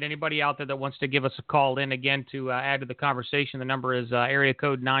reiterate anybody out there that wants to give us a call in again to add to the conversation. The number is area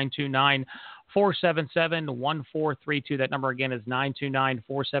code 929-477-1432. That number again is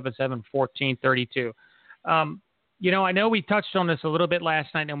 929-477-1432. I know we touched on this a little bit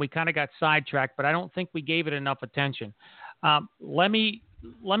last night and we kind of got sidetracked, but I don't think we gave it enough attention. Let me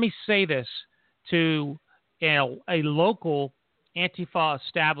say this to a local Antifa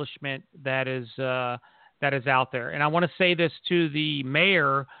establishment that is out there, and I want to say this to the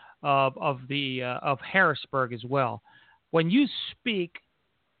mayor of Harrisburg as well. When you speak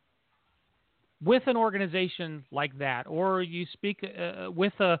with an organization like that, or you speak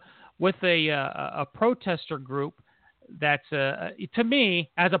with a protester group, that's to me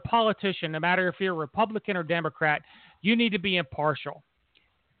as a politician, no matter if you're Republican or Democrat, you need to be impartial.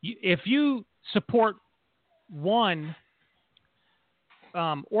 If you support one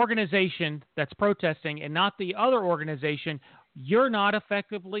organization that's protesting and not the other organization, you're not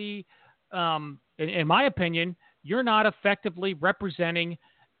effectively, in my opinion, you're not effectively representing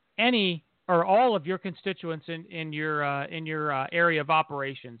any or all of your constituents in your area of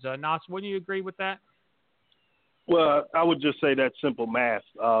operations. Nas, wouldn't you agree with that? Well, I would just say that's simple math.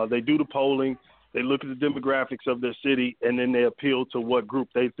 They do the polling, they look at the demographics of their city, and then they appeal to what group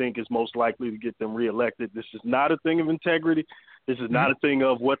they think is most likely to get them reelected. This is not a thing of integrity. This is not a thing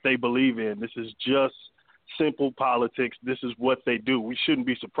of what they believe in. This is just simple politics. This is what they do. We shouldn't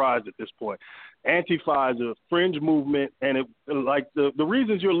be surprised at this point. Antifa is a fringe movement, and it, like the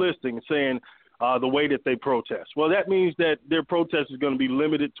reasons you're listing, saying the way that they protest. Well, that means that their protest is going to be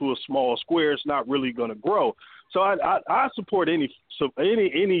limited to a small square. It's not really going to grow. So I support any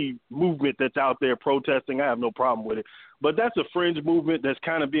movement that's out there protesting. I have no problem with it. But that's a fringe movement that's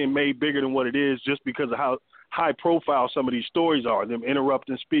kind of being made bigger than what it is just because of how high profile some of these stories are, them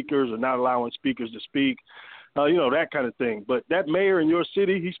interrupting speakers or not allowing speakers to speak, that kind of thing. But that mayor in your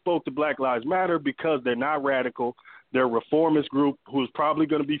city, he spoke to Black Lives Matter because they're not radical. They're a reformist group who is probably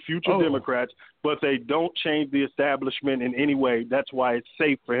going to be future Democrats, but they don't change the establishment in any way. That's why it's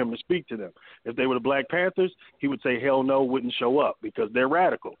safe for him to speak to them. If they were the Black Panthers, he would say, hell no, wouldn't show up because they're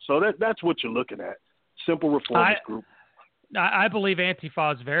radical. So that's what you're looking at. Simple reformist group. I believe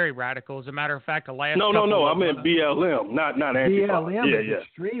Antifa is very radical. As a matter of fact, the last No. I meant BLM, not Antifa. BLM is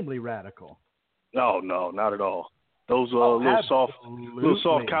extremely radical. No, not at all. Those little soft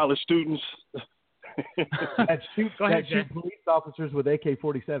college students that shoot police officers with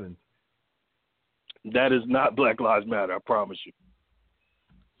AK-47s. That is not Black Lives Matter, I promise you.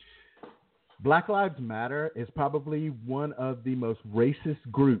 Black Lives Matter is probably one of the most racist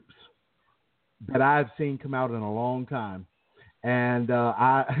groups that I've seen come out in a long time. And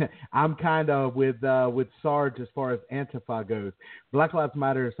I'm kind of with Sarge as far as Antifa goes. Black Lives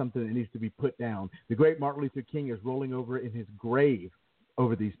Matter is something that needs to be put down. The great Martin Luther King is rolling over in his grave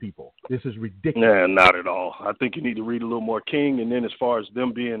over these people. This is ridiculous. Yeah, not at all. I think you need to read a little more King. And then as far as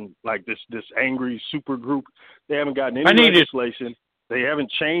them being like this angry super group, they haven't gotten any legislation. They haven't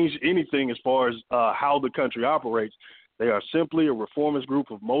changed anything as far as how the country operates. They are simply a reformist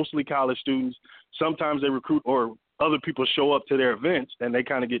group of mostly college students. Sometimes they recruit or other people show up to their events and they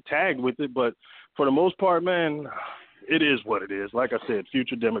kind of get tagged with it. But for the most part, man, it is what it is. Like I said,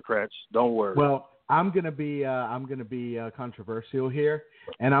 future Democrats, don't worry. Well, I'm gonna be controversial here,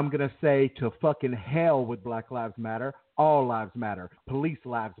 and I'm gonna say to fucking hell with Black Lives Matter. All lives matter. Police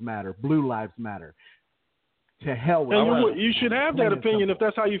lives matter. Blue lives matter. To hell with it. You should have that opinion if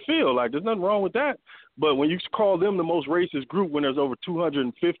that's how you feel. Like, there's nothing wrong with that. But when you call them the most racist group, when there's over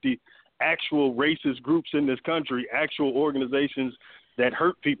 250 actual racist groups in this country, actual organizations that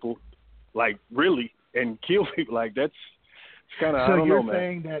hurt people, like, really, and kill people, like, that's kind of, I don't know, man. So you're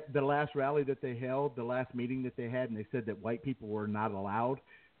saying that the last rally that they held, the last meeting that they had, and they said that white people were not allowed?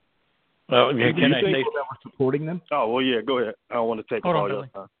 Well, can I say that were supporting them? Oh, well, yeah, go ahead. I don't want to take all your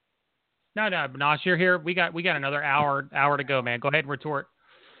time. No, B'Nash, you're here. We got another hour to go, man. Go ahead and retort.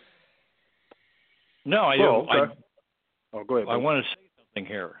 No, I don't. Okay. Go ahead. I want to say something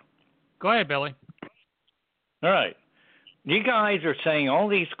here. Go ahead, Billy. All right. You guys are saying all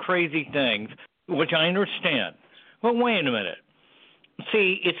these crazy things, which I understand. But wait a minute.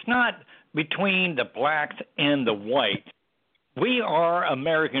 See, it's not between the blacks and the whites. We are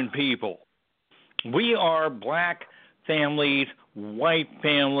American people. We are black families, white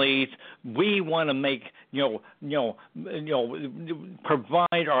families. We want to make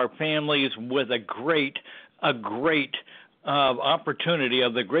provide our families with a great opportunity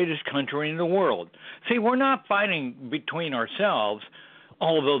of the greatest country in the world. See, we're not fighting between ourselves,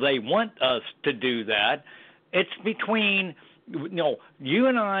 although they want us to do that. It's between you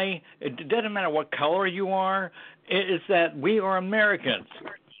and I. It doesn't matter what color you are. It's that we are Americans.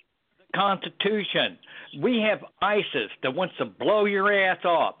 The Constitution. We have ISIS that wants to blow your ass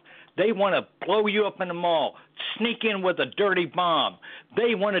off. They want to blow you up in the mall, sneak in with a dirty bomb.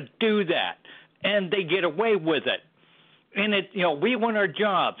 They want to do that, and they get away with it. And we want our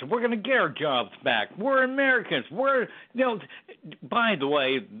jobs. We're going to get our jobs back. We're Americans. By the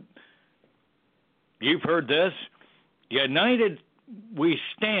way, you've heard this. United we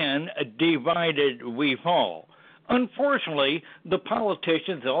stand, divided we fall. Unfortunately, the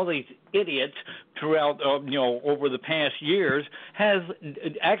politicians, all these idiots throughout, over the past years, has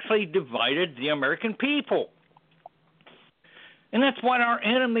actually divided the American people. And that's what our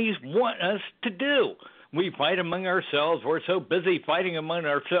enemies want us to do. We fight among ourselves. We're so busy fighting among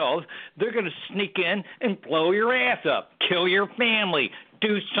ourselves, they're going to sneak in and blow your ass up, kill your family,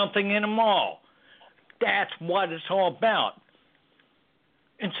 do something in a mall. That's what it's all about.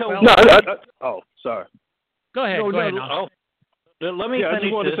 And so, sorry. Go ahead. Let me finish I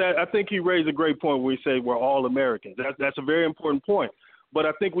just want this. to say, I think he raised a great point when we say we're all Americans. That's a very important point. But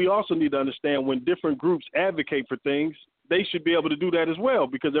I think we also need to understand when different groups advocate for things, they should be able to do that as well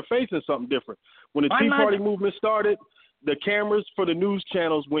because they're facing something different. When the Tea Party movement started, the cameras for the news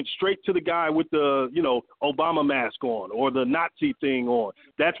channels went straight to the guy with the, Obama mask on or the Nazi thing on.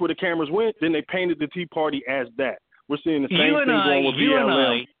 That's where the cameras went. Then they painted the Tea Party as that. We're seeing the same thing going with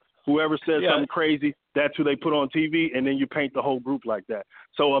BLM. Whoever says something crazy, that's who they put on TV, and then you paint the whole group like that.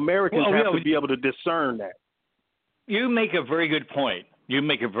 So Americans have to be able to discern that. You make a very good point.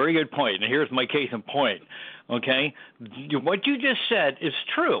 And here's my case in point, okay? What you just said is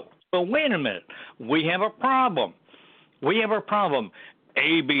true. But wait a minute. We have a problem. ABC,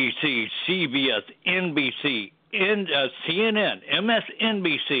 CBS, NBC, CNN,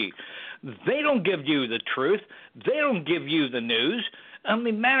 MSNBC, they don't give you the truth. They don't give you the news. I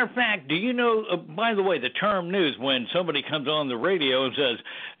mean, matter of fact, do you know, by the way, the term news, when somebody comes on the radio and says,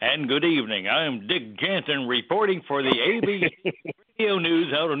 and good evening, I am Dick Jansen reporting for the ABC Radio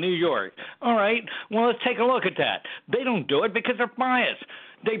News out of New York. All right, well, let's take a look at that. They don't do it because they're biased.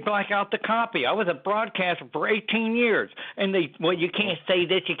 They black out the copy. I was a broadcaster for 18 years, and you can't say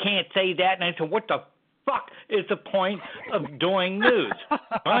this, you can't say that, and I said, what the fuck is the point of doing news?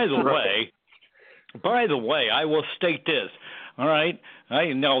 By the way, I will state this. All right,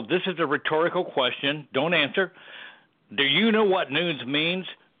 I know this is a rhetorical question. Don't answer. Do you know what news means?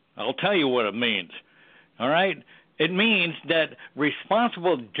 I'll tell you what it means. All right, it means that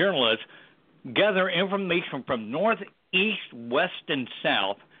responsible journalists gather information from north, east, west, and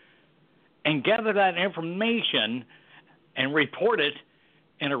south, and gather that information and report it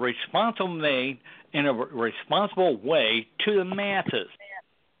in a responsible way to the masses.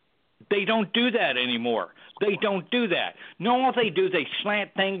 They don't do that anymore. They don't do that. No, all they do is they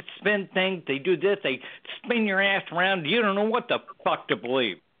slant things, spin things. They do this. They spin your ass around. You don't know what the fuck to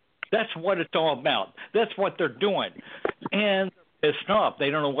believe. That's what it's all about. That's what they're doing. And they're pissed off. They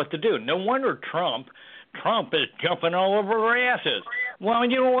don't know what to do. No wonder Trump is jumping all over their asses. Well,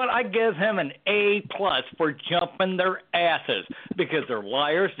 you know what? I give him an A+ for jumping their asses because they're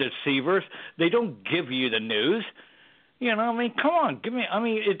liars, deceivers. They don't give you the news. You know, I mean, come on, give me. I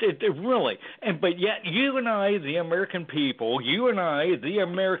mean, it really. But yet, you and I, the American people,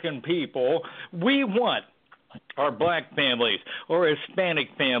 we want our black families, our Hispanic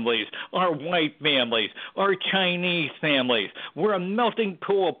families, our white families, our Chinese families. We're a melting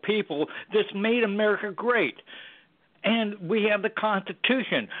pool of people that's made America great. And we have the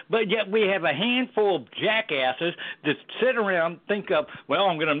Constitution, but yet we have a handful of jackasses that sit around and think of, well,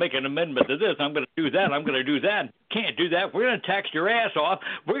 I'm going to make an amendment to this, I'm going to do that, I'm going to do that. Can't do that. We're going to tax your ass off.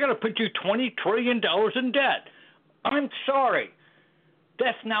 We're going to put you $20 trillion in debt. I'm sorry.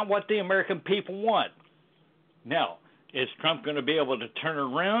 That's not what the American people want. Now, is Trump going to be able to turn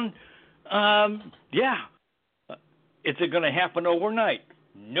around? Yeah. Is it going to happen overnight?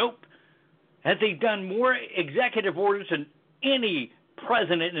 Nope. Has he done more executive orders than any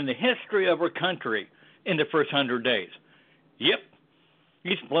president in the history of our country in the first 100 days? Yep.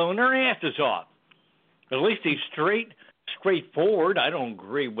 He's blowing their asses off. At least he's straightforward. I don't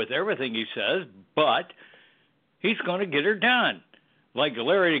agree with everything he says, but he's going to get her done. Like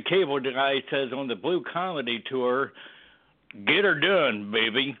Larry the Cable Guy says on the Blue Comedy Tour, get her done,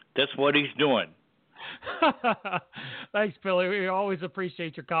 baby. That's what he's doing. Thanks, Billy. We always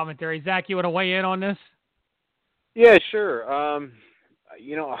appreciate your commentary. Zach, you want to weigh in on this? Yeah, sure.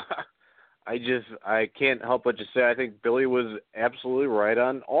 You know, I can't help but just say I think Billy was absolutely right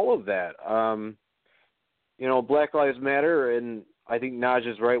on all of that. You know, Black Lives Matter, and I think Naj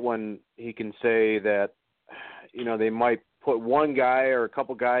is right when he can say that, you know, they might put one guy or a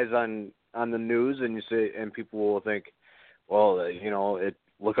couple guys on the news, and people will think, well, you know,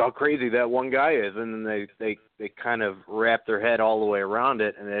 look how crazy that one guy is, and then they kind of wrap their head all the way around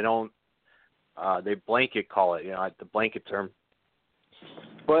it, and they blanket call it, you know, the blanket term.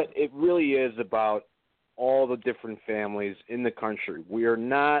 But it really is about all the different families in the country. We are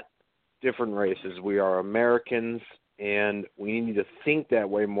not different races. We are Americans, and we need to think that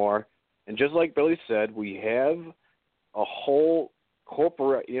way more. And just like Billy said, we have a whole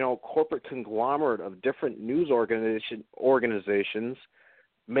corporate conglomerate of different news organizations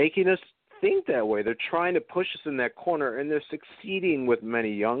making us think that way. They're trying to push us in that corner, and they're succeeding with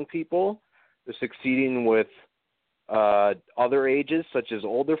many young people. They're succeeding with other ages, such as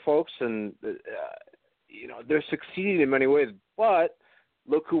older folks, and you know, they're succeeding in many ways. But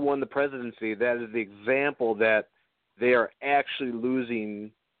look who won the presidency. That is the example that they are actually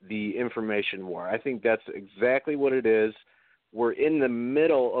losing the information war. I think that's exactly what it is. We're in the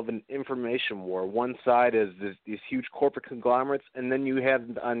middle of an information war. One side is these huge corporate conglomerates, and then you have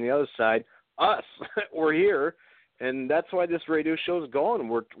on the other side us. We're here, and that's why this radio show is going.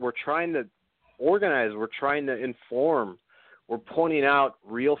 We're trying to organize. We're trying to inform. We're pointing out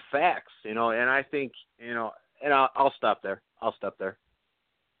real facts, you know. And I think, you know, and I'll stop there.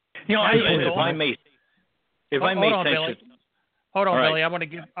 You know, if I may say, Billy. Hold on, right. Billy. I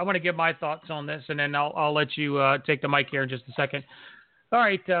want to give my thoughts on this, and then I'll let you take the mic here in just a second. All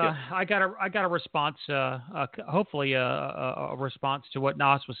right, I got a response. Hopefully, a response to what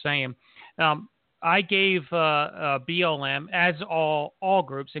Nas was saying. I gave BLM, as all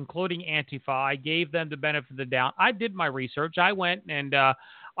groups, including Antifa, I gave them the benefit of the doubt. I did my research. I went and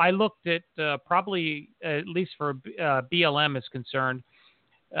I looked at probably, at least for BLM is concerned,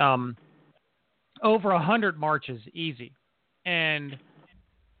 over 100 marches, easy. And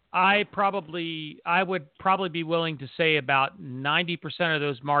I would probably be willing to say about 90% of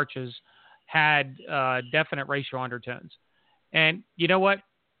those marches had definite racial undertones. And you know what?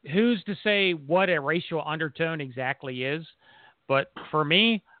 Who's to say what a racial undertone exactly is? But for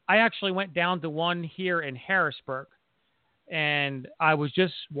me, I actually went down to one here in Harrisburg, and I was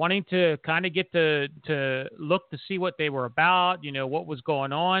just wanting to kind of get to look to see what they were about, you know, what was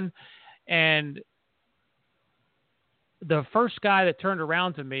going on. And the first guy that turned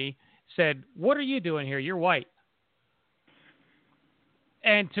around to me said, "What are you doing here? You're white."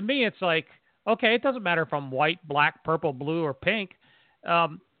 And to me, it's like, okay, it doesn't matter if I'm white, black, purple, blue, or pink.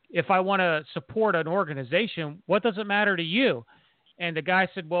 If I want to support an organization, what does it matter to you? And the guy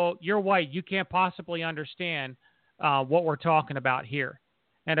said, "Well, you're white. You can't possibly understand what we're talking about here."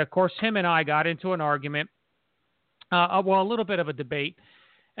 And, of course, him and I got into an argument, a little bit of a debate.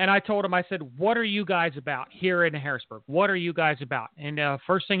 And I told him, I said, "What are you guys about here in Harrisburg? What are you guys about?" And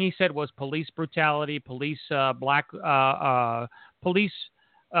first thing he said was police brutality, police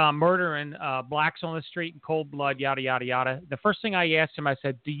murdering blacks on the street in cold blood, yada, yada, yada. The first thing I asked him, I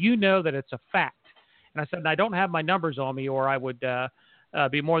said, "Do you know that it's a fact?" And I said, "I don't have my numbers on me, or I would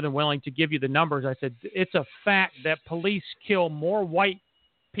be more than willing to give you the numbers." I said, "It's a fact that police kill more white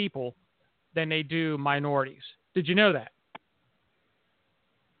people than they do minorities. Did you know that?"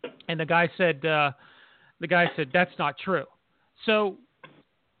 And the guy said, "That's not true." So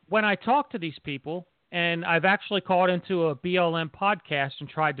when I talk to these people, and I've actually called into a BLM podcast and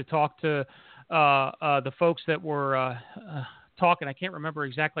tried to talk to the folks that were talking. I can't remember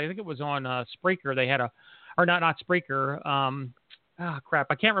exactly. I think it was on Spreaker. They had not Spreaker.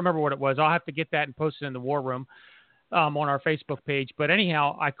 I can't remember what it was. I'll have to get that and post it in the War Room on our Facebook page. But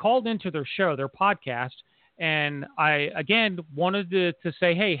anyhow, I called into their show, their podcast, and I, again, wanted to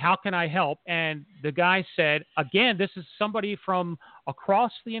say, "Hey, how can I help?" And the guy said, again, this is somebody from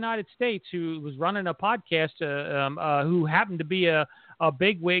across the United States who was running a podcast, who happened to be a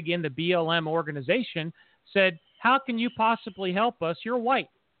bigwig in the BLM organization, said, "How can you possibly help us? You're white."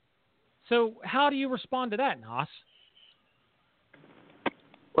 So how do you respond to that, Nas?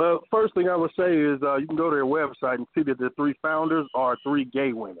 Well, first thing I would say is you can go to their website and see that the 3 founders are 3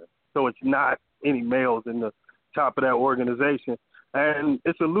 gay women. So it's not any males in the top of that organization. And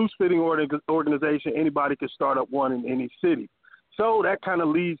it's a loose-fitting organization. Anybody can start up one in any city. So that kind of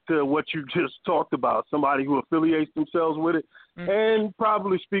leads to what you just talked about, somebody who affiliates themselves with it and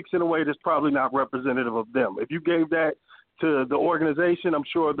probably speaks in a way that's probably not representative of them. If you gave that to the organization, I'm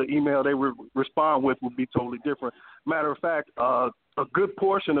sure the email they would respond with would be totally different. Matter of fact, a good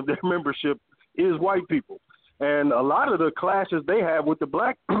portion of their membership is white people. And a lot of the clashes they have with the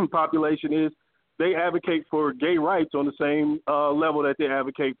black population is they advocate for gay rights on the same level that they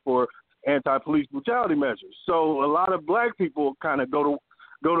advocate for anti-police brutality measures. So a lot of black people kind of go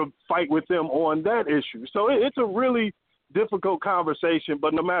to fight with them on that issue. So it's a really difficult conversation,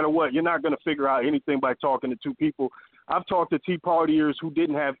 but no matter what, you're not going to figure out anything by talking to 2 people. I've talked to Tea Partiers who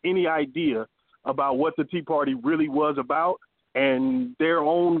didn't have any idea about what the Tea Party really was about, and their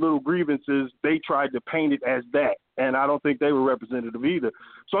own little grievances, they tried to paint it as that. And I don't think they were representative either.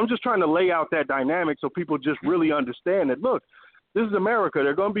 So I'm just trying to lay out that dynamic so people just really understand that, look, this is America.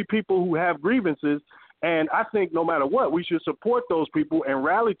 There are going to be people who have grievances. And I think no matter what, we should support those people and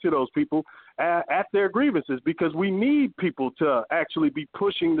rally to those people at their grievances, because we need people to actually be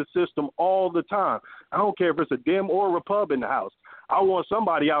pushing the system all the time. I don't care if it's a Dem or a Repub in the House. I want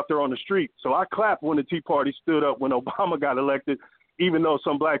somebody out there on the street. So I clapped when the Tea Party stood up when Obama got elected, even though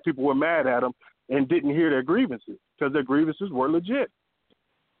some black people were mad at him and didn't hear their grievances, because their grievances were legit.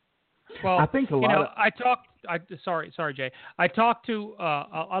 Well, I think sorry, Jay. I talked to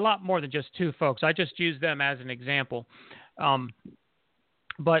a lot more than just 2 folks. I just used them as an example.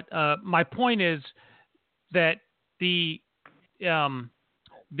 But my point is that the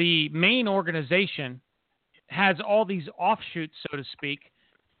main organization has all these offshoots, so to speak,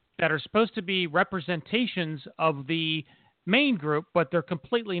 that are supposed to be representations of the main group, but they're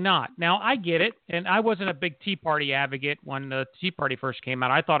completely not. Now, I get it, and I wasn't a big Tea Party advocate when the Tea Party first came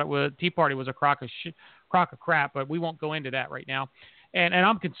out. I thought Tea Party was a crock of crap, but we won't go into that right now. And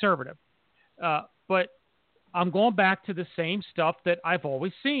I'm conservative. But I'm going back to the same stuff that I've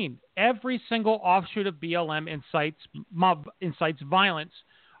always seen. Every single offshoot of BLM incites violence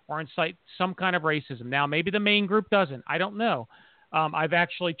or incites some kind of racism. Now, maybe the main group doesn't. I don't know. I've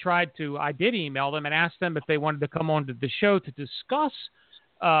actually I did email them and ask them if they wanted to come on to the show to discuss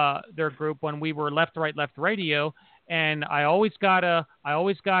their group when we were Left, Right, Left Radio. And the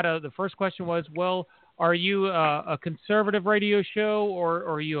first question was, well, are you a conservative radio show or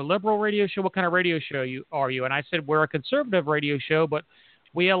are you a liberal radio show? What kind of radio show are you? And I said, we're a conservative radio show, but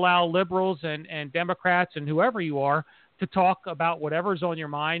we allow liberals and Democrats and whoever you are to talk about whatever's on your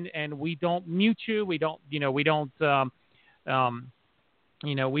mind. And we don't mute you. We don't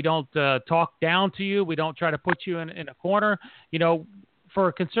talk down to you. We don't try to put you in a corner. For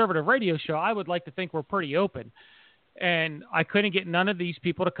a conservative radio show, I would like to think we're pretty open. And I couldn't get none of these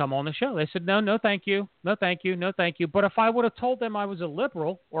people to come on the show. They said, no, thank you. No, thank you. No, thank you. But if I would have told them I was a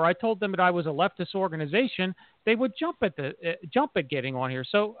liberal or I told them that I was a leftist organization, they would jump at getting on here.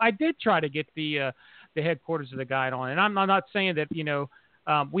 So I did try to get the headquarters of the Guide on. And I'm not saying that,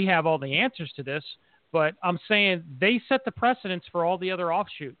 we have all the answers to this, but I'm saying they set the precedence for all the other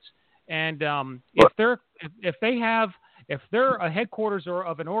offshoots. And if they're a headquarters or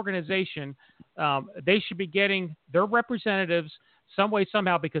of an organization, they should be getting their representatives some way,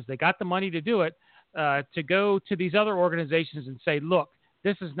 somehow, because they got the money to do it, to go to these other organizations and say, look,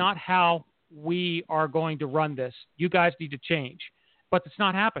 this is not how we are going to run this. You guys need to change. But it's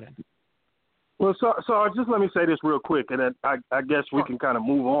not happening. Well, so just let me say this real quick, and then I guess we can kind of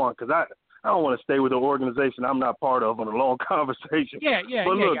move on, because I don't want to stay with an organization I'm not part of on a long conversation.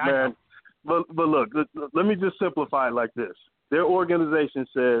 But look, man, but look, let me just simplify it like this. Their organization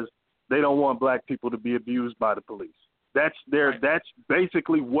says they don't want black people to be abused by the police. That's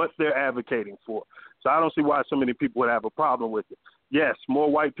basically what they're advocating for. So I don't see why so many people would have a problem with it. Yes,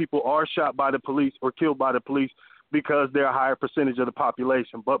 more white people are shot by the police or killed by the police because they're a higher percentage of the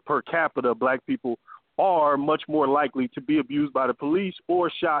population. But per capita, black people are much more likely to be abused by the police or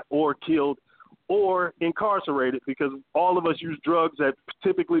shot or killed or incarcerated, because all of us use drugs at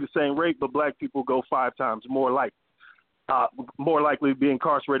typically the same rate, but black people go 5 times more likely to be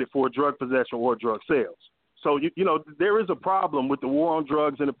incarcerated for drug possession or drug sales. So, there is a problem with the war on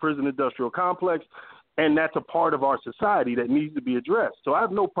drugs in the prison industrial complex, and that's a part of our society that needs to be addressed. So I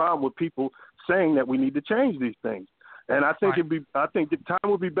have no problem with people saying that we need to change these things. And I think I think the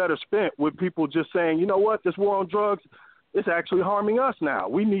time would be better spent with people just saying, you know what, this war on drugs, it's actually harming us now.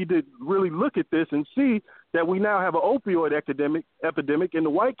 We need to really look at this and see that we now have an opioid epidemic in the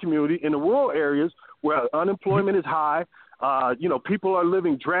white community, in the rural areas where unemployment is high. People are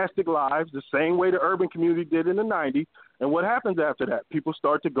living drastic lives the same way the urban community did in the 90s. And what happens after that? People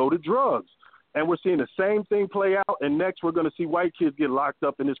start to go to drugs. And we're seeing the same thing play out. And next we're going to see white kids get locked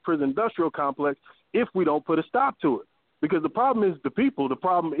up in this prison industrial complex if we don't put a stop to it. Because the problem is the people. The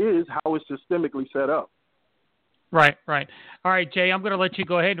problem is how it's systemically set up. Right. All right, Jay, I'm going to let you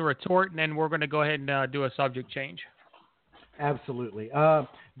go ahead and retort, and then we're going to go ahead and do a subject change. Absolutely.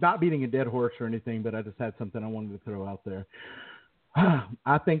 Not beating a dead horse or anything, but I just had something I wanted to throw out there.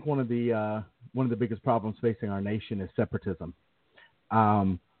 I think one of the biggest problems facing our nation is separatism.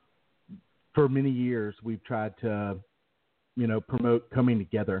 For many years, we've tried to, promote coming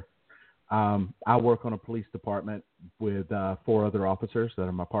together. I work on a police department with 4 other officers that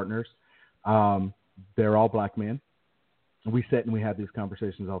are my partners. They're all black men. We sit and we have these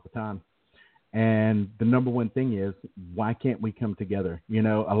conversations all the time. And the number one thing is, why can't we come together?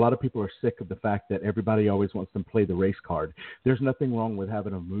 A lot of people are sick of the fact that everybody always wants to play the race card. There's nothing wrong with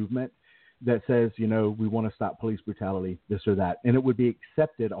having a movement that says, we want to stop police brutality, this or that. And it would be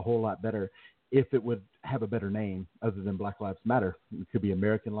accepted a whole lot better if it would have a better name other than Black Lives Matter. It could be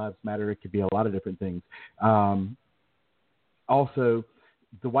American Lives Matter. It could be a lot of different things. Also,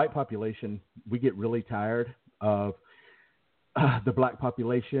 the white population, we get really tired of the black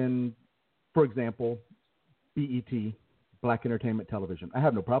population. For example, BET, Black Entertainment Television. I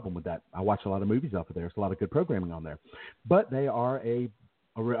have no problem with that. I watch a lot of movies off of there. There's a lot of good programming on there. But they are a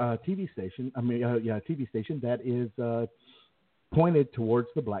TV station. TV station that is pointed towards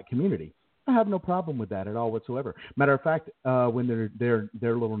the black community. I have no problem with that at all whatsoever. Matter of fact, when their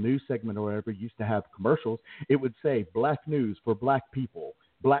little news segment or whatever used to have commercials, it would say black news for black people,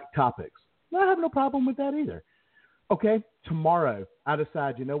 black topics. I have no problem with that either. Okay, tomorrow I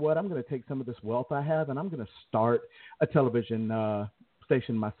decide, you know what, I'm going to take some of this wealth I have and I'm going to start a television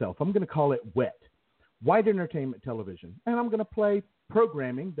station myself. I'm going to call it WET, White Entertainment Television. And I'm going to play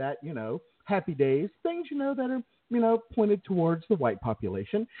programming that, happy days, things, that are, pointed towards the white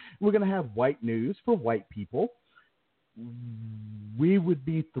population. We're going to have white news for white people. We would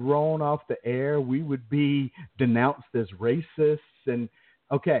be thrown off the air. We would be denounced as racists. And,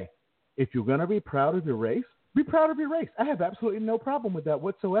 okay, if you're going to be proud of your race, be proud of your race. I have absolutely no problem with that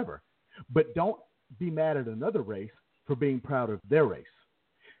whatsoever. But don't be mad at another race for being proud of their race.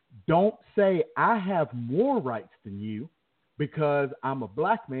 Don't say I have more rights than you because I'm a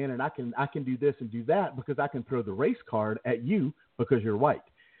black man and I can do this and do that because I can throw the race card at you because you're white.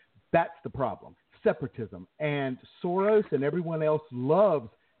 That's the problem. Separatism. And Soros and everyone else loves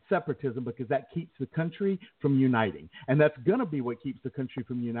separatism because that keeps the country from uniting. And that's going to be what keeps the country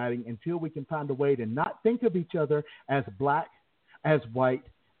from uniting until we can find a way to not think of each other as black, as white,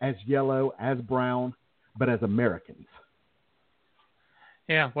 as yellow, as brown, but as Americans.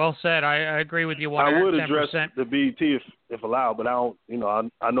 Yeah, well said. I agree with you 110%. I would address the BET if allowed, but I don't,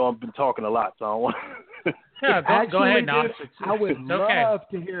 I know I've been talking a lot, so I don't want Yeah, go ahead, Knox. I would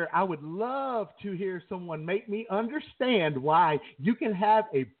love to hear someone make me understand why you can have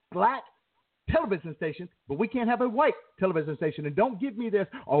a black television station, but we can't have a white television station. And don't give me this,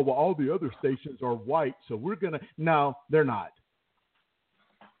 oh, well, all the other stations are white, so we're going to. No, they're not.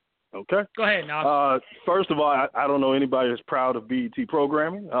 Okay. Go ahead, Knox. First of all, I don't know anybody that's proud of BET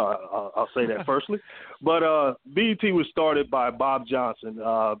programming. I'll say that firstly. But BET was started by Bob Johnson,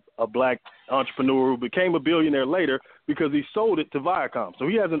 a black entrepreneur who became a billionaire later because he sold it to Viacom. So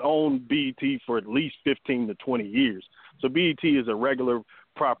he hasn't owned BET for at least 15 to 20 years. So BET is a regular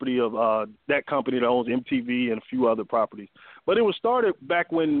property of that company that owns MTV and a few other properties. But it was started back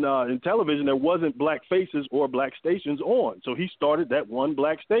when in television there wasn't black faces or black stations on. So he started that one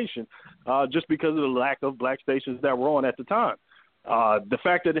black station just because of the lack of black stations that were on at the time. The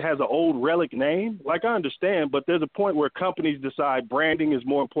fact that it has an old relic name, like I understand, but there's a point where companies decide branding is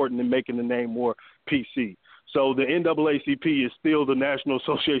more important than making the name more PC. So the NAACP is still the National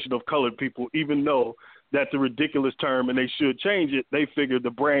Association of Colored People, even though that's a ridiculous term and they should change it. They figure the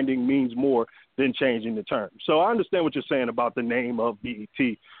branding means more than changing the term. So I understand what you're saying about the name of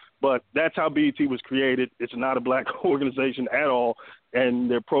BET, but that's how BET was created. It's not a black organization at all,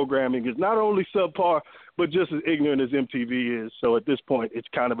 and their programming is not only subpar, but just as ignorant as MTV is. So at this point, it's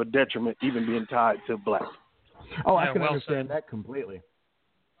kind of a detriment even being tied to black. Oh, I can understand that completely.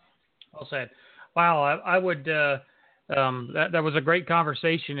 Well said. Wow, I would that was a great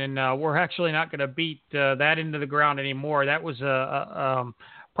conversation, and we're actually not going to beat that into the ground anymore. That was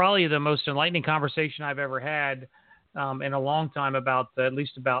probably the most enlightening conversation I've ever had in a long time about at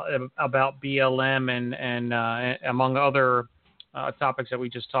least about BLM and among other topics that we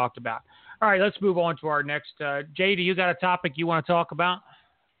just talked about. All right, let's move on to our next. Jay, do you got a topic you want to talk about?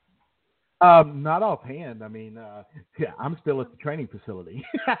 Not offhand. I mean, yeah, I'm still at the training facility.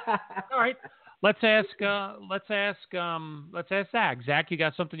 All right. Let's ask Zach. Zach, you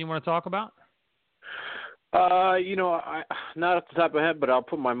got something you want to talk about? I not off the top of my head, but I'll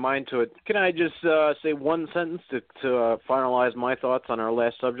put my mind to it. Can I just say one sentence to finalize my thoughts on our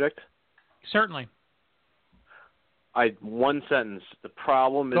last subject? Certainly. One sentence. The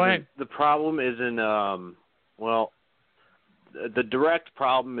problem isn't the direct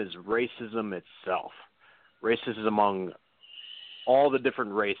problem is racism itself. Racism among all the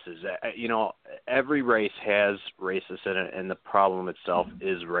different races. Every race has racists in it, and the problem itself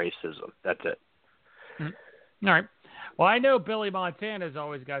is racism. That's it. Mm-hmm. All right. Well, I know Billy Montana's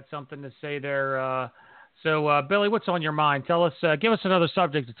always got something to say there. So, Billy, what's on your mind? Tell us, give us another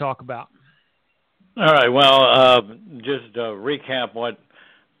subject to talk about. All right. Well, just recap what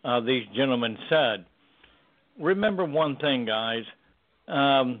these gentlemen said. Remember one thing, guys.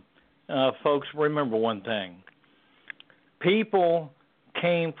 Folks, remember one thing. People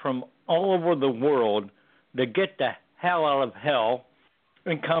came from all over the world to get the hell out of hell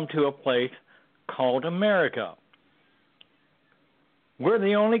and come to a place called America. We're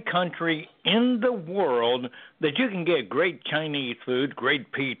the only country in the world that you can get great Chinese food,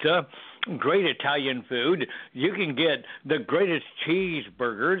 great pizza, great Italian food. You can get the greatest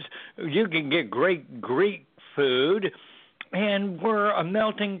cheeseburgers. You can get great Greek food. And we're a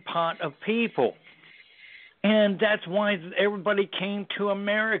melting pot of people. And that's why everybody came to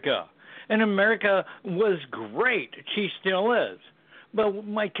America. And America was great. She still is. But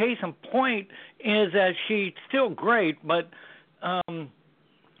my case in point is that she's still great, but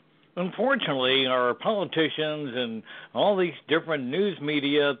unfortunately our politicians and all these different news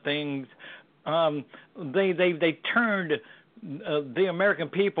media things, they turned the American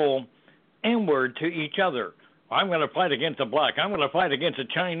people inward to each other. I'm going to fight against the black. I'm going to fight against the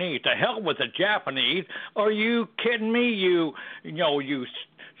Chinese. To hell with the Japanese. Are you kidding me? You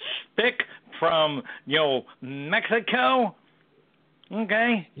spick from, Mexico?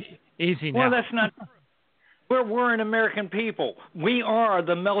 Okay. Easy now. Well, that's not true. We're an American people. We are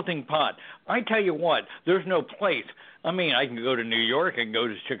the melting pot. I tell you what, there's no place. I mean, I can go to New York, I can go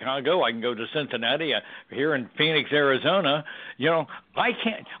to Chicago, I can go to Cincinnati, here in Phoenix, Arizona.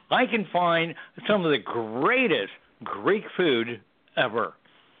 I can find some of the greatest Greek food ever.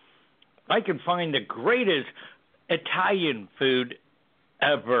 I can find the greatest Italian food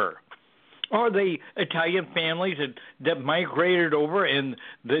ever. Or the Italian families that migrated over and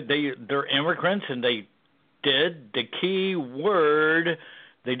they're immigrants and they did the key word.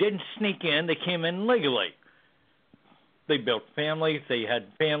 They didn't sneak in. They came in legally. They built families. They had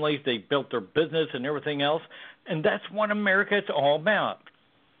families. They built their business and everything else. And that's what America is all about.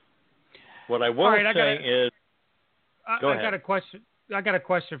 What I will say is... I got a question. I got a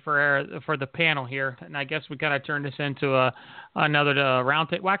question for the panel here, and I guess we got to turn this into another round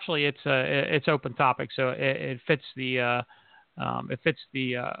table. Well, actually, it's open topic, so it fits the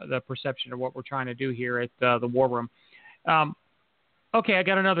perception of what we're trying to do here at the War Room. Okay, I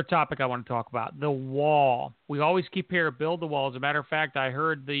got another topic I want to talk about: the wall. We always keep hearing build the wall. As a matter of fact, I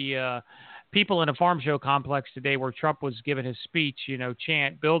heard the people in a farm show complex today where Trump was giving his speech,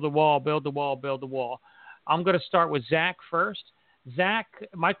 chant, build the wall, build the wall, build the wall. I'm going to start with Zach first. Zach,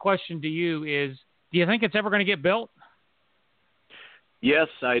 my question to you is, do you think it's ever going to get built? Yes,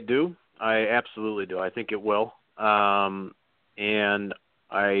 I do. I absolutely do. I think it will. And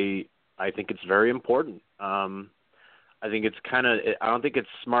I think it's very important. I think it's I don't think it's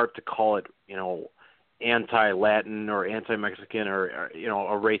smart to call it, anti-Latin or anti-Mexican or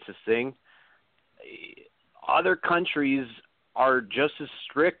a racist thing. Other countries are just as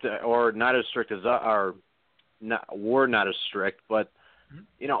strict, or not as strict as we're not as strict, but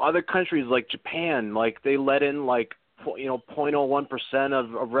other countries like Japan, they let in 0.01%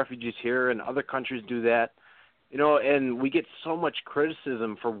 of refugees here, and other countries do that. And we get so much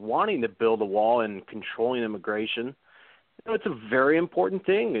criticism for wanting to build a wall and controlling immigration. It's a very important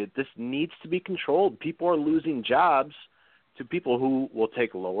thing. This needs to be controlled. People are losing jobs to people who will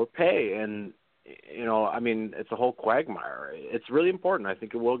take lower pay, and it's a whole quagmire. It's really important. I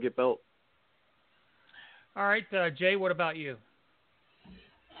think it will get built. All right, Jay, what about you?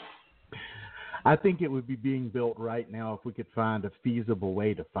 I think it would be being built right now if we could find a feasible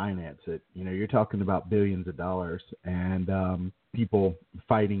way to finance it. You're talking about billions of dollars and people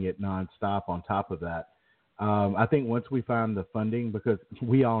fighting it nonstop on top of that. I think once we find the funding, because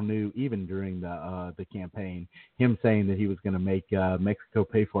we all knew even during the campaign, him saying that he was going to make Mexico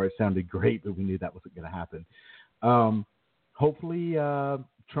pay for it sounded great, but we knew that wasn't going to happen. Hopefully,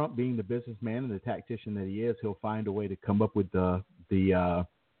 Trump, being the businessman and the tactician that he is, he'll find a way to come up with the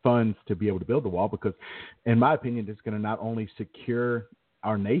funds to be able to build the wall, because in my opinion, it's going to not only secure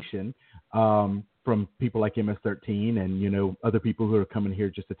our nation from people like MS-13 and, other people who are coming here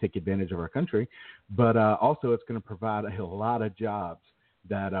just to take advantage of our country, but also it's going to provide a lot of jobs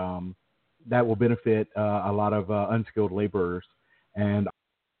that will benefit a lot of unskilled laborers and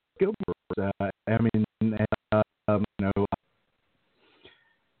skilled laborers.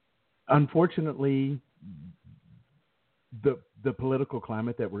 Unfortunately, the political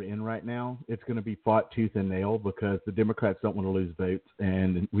climate that we're in right now, it's going to be fought tooth and nail because the Democrats don't want to lose votes,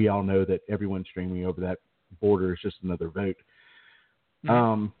 and we all know that everyone streaming over that border is just another vote.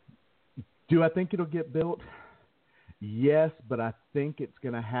 Mm-hmm. Do I think it'll get built? Yes, but I think it's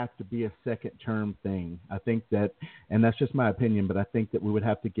going to have to be a second-term thing. I think that, and that's just my opinion, but I think that we would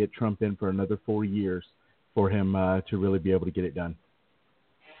have to get Trump in for another 4 years for him to really be able to get it done.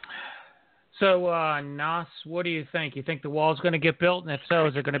 So, Nas, what do you think? You think the wall is going to get built? And if so,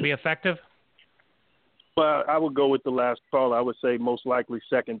 is it going to be effective? Well, I would go with the last call. I would say most likely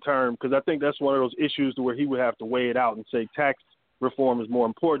second term, because I think that's one of those issues where he would have to weigh it out and say tax reform is more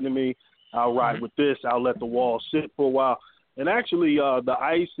important to me. I'll ride with this. I'll let the wall sit for a while. And actually, the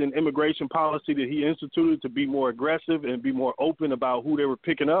ICE and immigration policy that he instituted to be more aggressive and be more open about who they were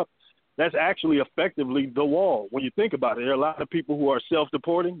picking up, that's actually effectively the wall. When you think about it, there are a lot of people who are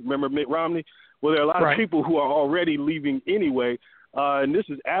self-deporting. Remember Mitt Romney? Well, there are a lot of people who are already leaving anyway, and this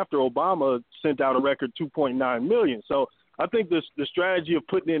is after Obama sent out a record 2.9 million. So I think the strategy of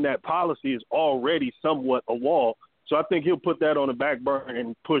putting in that policy is already somewhat a wall. So I think he'll put that on the back burner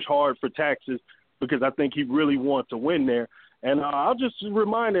and push hard for taxes because I think he really wants to win there. And I'll just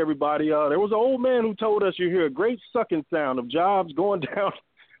remind everybody, there was an old man who told us you hear a great sucking sound of jobs going down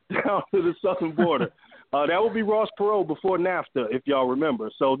to the southern border. That would be Ross Perot before NAFTA, if y'all remember.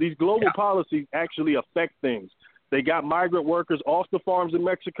 So these global policies actually affect things. They got migrant workers off the farms in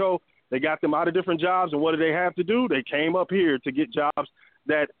Mexico. They got them out of different jobs. And what did they have to do? They came up here to get jobs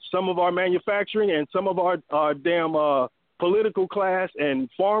that some of our manufacturing and some of our damn political class and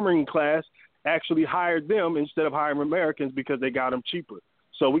farming class actually hired them instead of hiring Americans because they got them cheaper.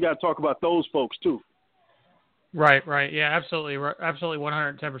 So we got to talk about those folks too. Right. Yeah, absolutely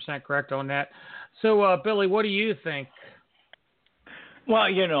 110% correct on that. So, Billy, what do you think? Well,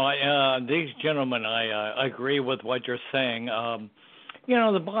 these gentlemen, I agree with what you're saying.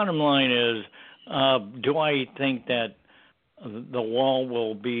 The bottom line is, do I think that the wall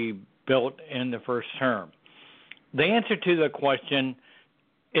will be built in the first term? The answer to the question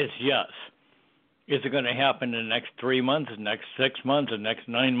is yes. Is it going to happen in the next 3 months, the next 6 months, the next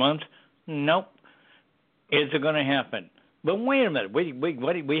 9 months? Nope. Is it going to happen? But wait a minute.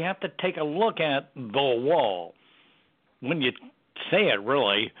 We have to take a look at the wall. When you say it,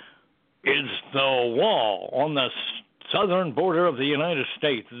 really, is the wall on the southern border of the United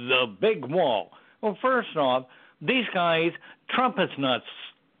States, the big wall. Well, first off, these guys, Trump is not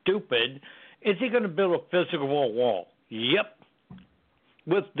stupid. Is he going to build a physical wall? Yep.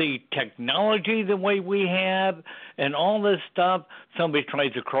 With the technology the way we have and all this stuff, somebody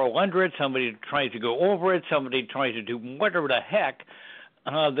tries to crawl under it, somebody tries to go over it, somebody tries to do whatever the heck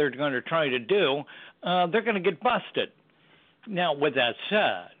they're going to try to do, they're going to get busted. Now, with that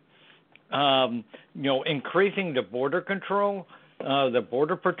said, increasing the border control, the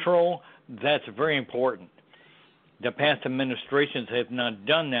border patrol, that's very important. The past administrations have not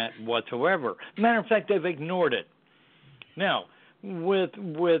done that whatsoever. Matter of fact, they've ignored it. Now, with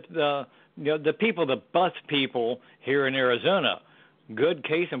the people that bus people here in Arizona, good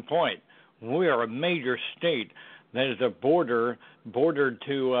case in point. We are a major state that is a bordered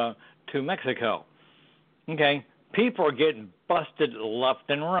to Mexico. Okay, people are getting busted left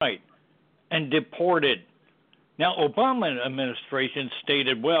and right and deported. Now, Obama administration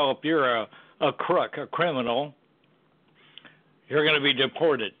stated, well, if you're a crook, a criminal, you're going to be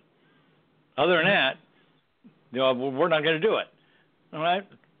deported. Other than that, we're not going to do it. All right?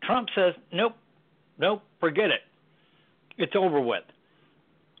 Trump says, nope, forget it. It's over with.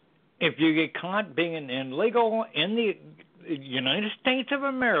 If you get caught being illegal in the United States of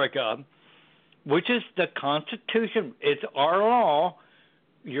America, which is the Constitution, it's our law,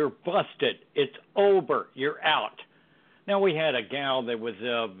 you're busted. It's over. You're out. Now, we had a gal that was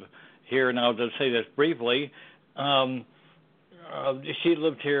here, and I'll just say this briefly. She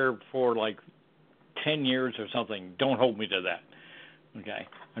lived here for like 10 years or something. Don't hold me to that. Okay?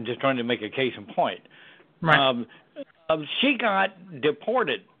 I'm just trying to make a case in point. Right. She got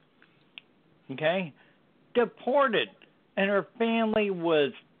deported. Okay? Deported. And her family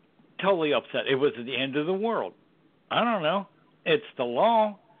was totally upset. It was the end of the world. I don't know. It's the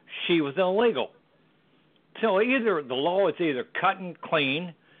law. She was illegal. So either the law is either cut and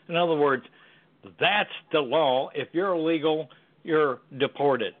clean. In other words, that's the law. If you're illegal, you're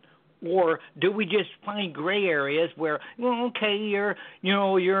deported. Or do we just find gray areas where, well, okay, you're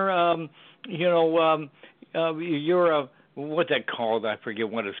what's that called? I forget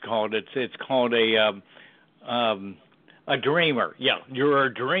what it's called. It's called a dreamer. Yeah, you're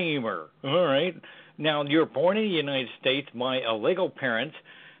a dreamer. All right. Now you're born in the United States by illegal parents,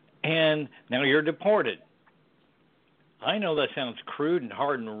 and now you're deported. I know that sounds crude and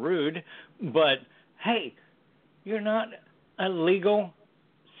hard and rude, but hey, you're not a legal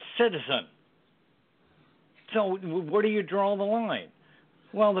citizen. So where do you draw the line?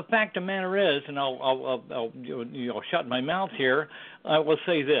 Well, the fact of the matter is, and I'll shut my mouth here, I will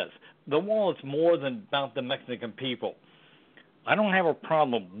say this. The wall is more than about the Mexican people. I don't have a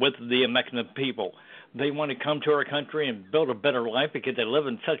problem with the Mexican people. They want to come to our country and build a better life because they live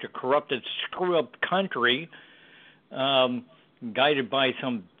in such a corrupted, screw-up country, guided by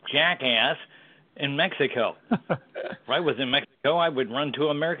some jackass in Mexico. If I was in Mexico, I would run to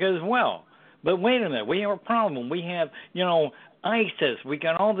America as well. But wait a minute, we have a problem. We have, ISIS. We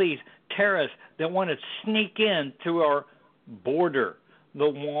got all these terrorists that want to sneak in through our border. The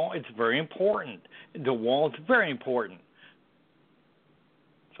wall, it's very important. The wall is very important.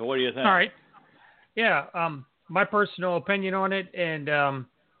 So what do you think? All right. Yeah, my personal opinion on it, and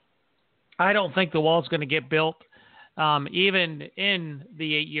I don't think the wall's going to get built even in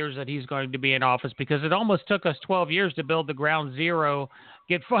the 8 years that he's going to be in office, because it almost took us 12 years to build the Ground Zero,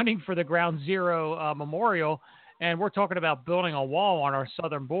 get funding for the Ground Zero memorial, and we're talking about building a wall on our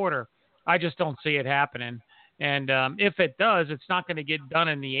southern border. I just don't see it happening. And if it does, it's not going to get done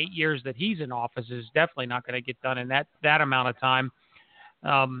in the 8 years that he's in office. It's definitely not going to get done in that amount of time.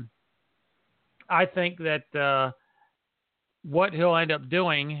 I think that what he'll end up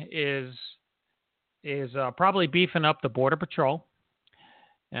doing is probably beefing up the Border Patrol,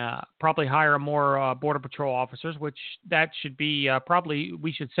 probably hire more Border Patrol officers, which that should be probably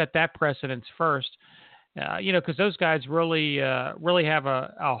we should set that precedence first. Because those guys really have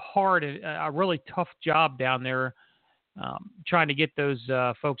a hard, a really tough job down there, trying to get those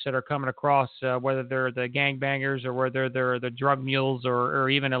folks that are coming across, whether they're the gangbangers or whether they're the drug mules or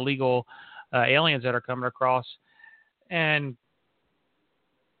even illegal aliens that are coming across. And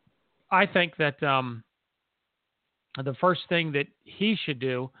I think that the first thing that he should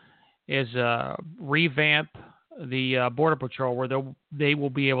do is revamp the Border Patrol, where they will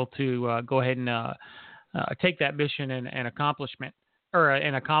be able to go ahead and take that mission and accomplish it.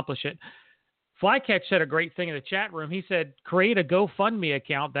 Flycatch said a great thing in the chat room. He said, create a GoFundMe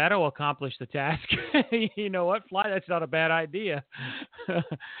account. That'll accomplish the task. You know what, Fly? That's not a bad idea.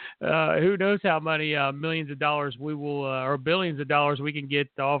 Who knows how many millions of dollars we will, or billions of dollars we can get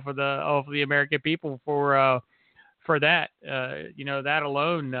off of the American people for for that. That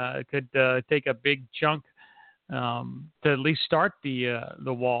alone could take a big chunk to at least start the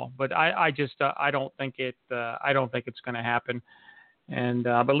wall. But I don't think it's going to happen, and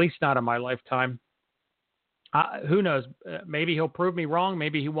but at least not in my lifetime. Who knows? Maybe he'll prove me wrong.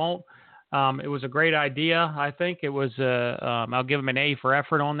 Maybe he won't. It was a great idea. I think it was. I'll give him an A for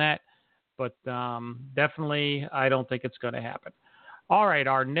effort on that. But definitely, I don't think it's going to happen. All right,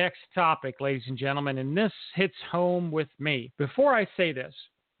 our next topic, ladies and gentlemen, and this hits home with me. Before I say this,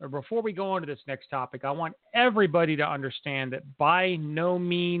 or before we go on to this next topic, I want everybody to understand that by no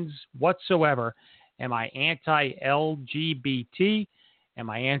means whatsoever am I anti-LGBT, am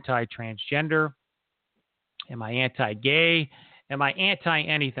I anti-transgender, am I anti-gay, am I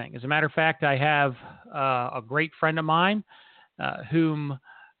anti-anything. As a matter of fact, I have a great friend of mine whom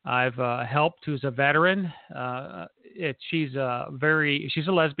I've helped, who's a veteran. She's a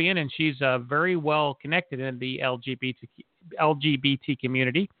lesbian, and she's very well connected in the LGBT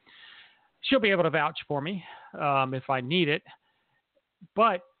community. She'll be able to vouch for me if I need it.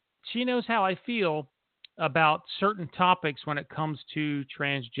 But she knows how I feel about certain topics when it comes to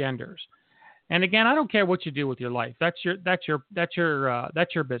transgenders. And again, I don't care what you do with your life. That's your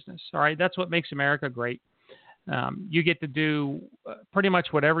business. All right, that's what makes America great. You get to do pretty much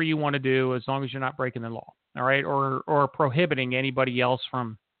whatever you want to do as long as you're not breaking the law, all right, or prohibiting anybody else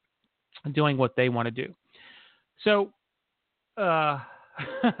from doing what they want to do. So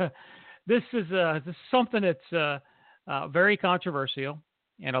this is something that's very controversial,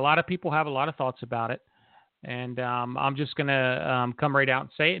 and a lot of people have a lot of thoughts about it. And I'm just going to come right out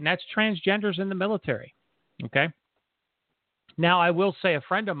and say it, and that's transgenders in the military, okay? Now, I will say a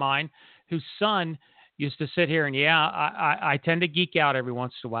friend of mine whose son used to sit here and I tend to geek out every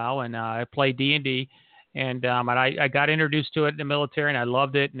once in a while, and I play D&D, and I got introduced to it in the military, and I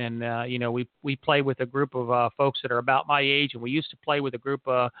loved it. And we play with a group of folks that are about my age, and we used to play with a group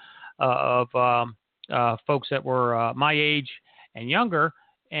of folks that were my age and younger.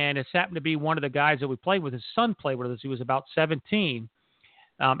 And it's happened to be one of the guys that we played with. His son played with us. He was about 17.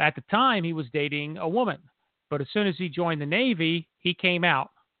 At the time, he was dating a woman, but as soon as he joined the Navy, he came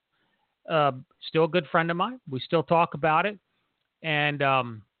out. Still a good friend of mine. We still talk about it. And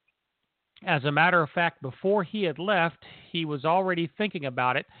as a matter of fact, before he had left, he was already thinking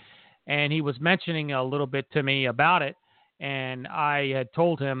about it, and he was mentioning a little bit to me about it. And I had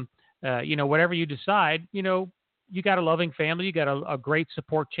told him, whatever you decide, you got a loving family, you got a great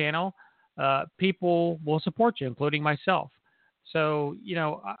support channel. People will support you, including myself. So,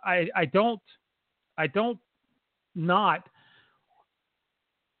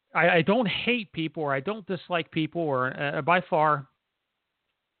 I don't hate people, or I don't dislike people, or by far,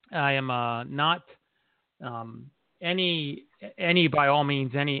 I am not any by all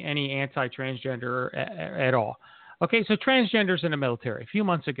means any anti-transgender at all. Okay, so transgenders in the military. A few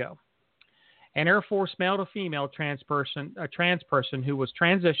months ago, an Air Force male to female trans person who was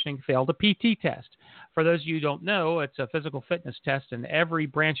transitioning failed a PT test. For those of you who don't know, it's a physical fitness test, and every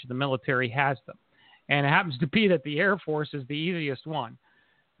branch of the military has them. And it happens to be that the Air Force is the easiest one.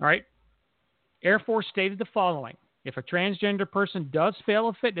 All right. Air Force stated the following: if a transgender person does fail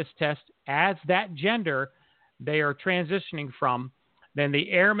a fitness test as that gender they are transitioning from, then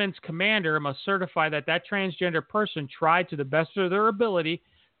the airman's commander must certify that that transgender person tried to the best of their ability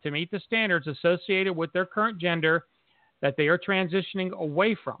to meet the standards associated with their current gender that they are transitioning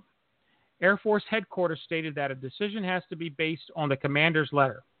away from. Air Force headquarters stated that a decision has to be based on the commander's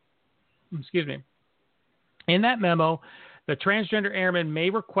letter. Excuse me. In that memo, the transgender airman may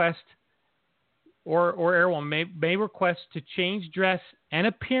request, or airwoman may request to change dress and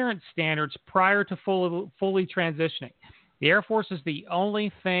appearance standards prior to fully transitioning. The Air Force is the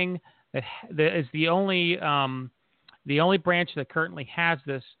only thing that is the only branch that currently has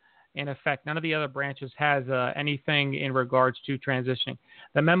this in effect. None of the other branches has anything in regards to transitioning.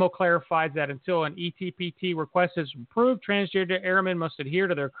 The memo clarifies that until an ETPT request is approved, transgender airmen must adhere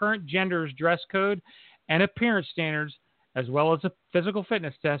to their current gender's dress code and appearance standards, as well as a physical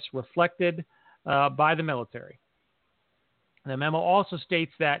fitness test reflected by the military. The memo also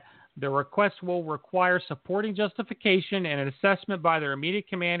states that the request will require supporting justification and an assessment by their immediate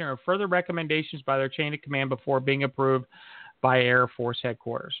commander and further recommendations by their chain of command before being approved by Air Force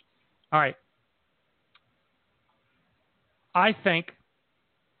headquarters. All right. I think.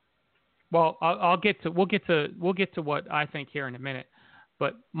 Well, we'll get to what I think here in a minute.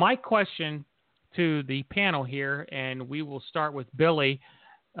 But my question to the panel here, and we will start with Billy,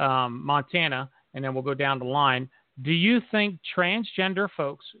 Montana, and then we'll go down the line. Do you think transgender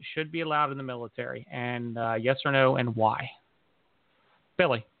folks should be allowed in the military? And yes or no, and why?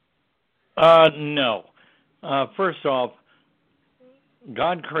 Billy. No. First off,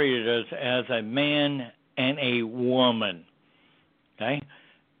 God created us as a man and a woman. Okay?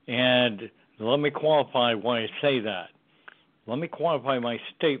 And let me qualify why I say that. Let me qualify my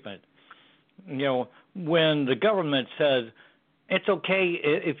statement. When the government says it's okay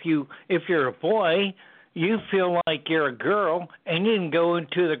if you're a boy, you feel like you're a girl and you can go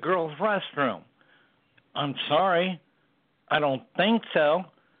into the girls' restroom. I'm sorry, I don't think so.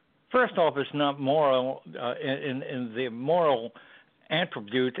 First off, it's not moral in the moral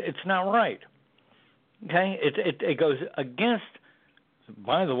attributes. It's not right. Okay, it goes against.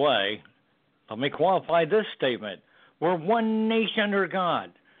 By the way, let me qualify this statement: we're one nation under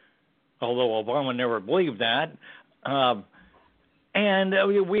God. Although Obama never believed that, and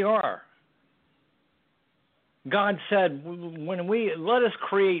we are. God said, let us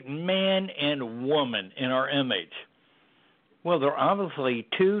create man and woman in our image. Well, they're obviously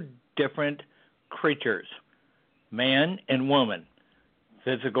two different creatures, man and woman.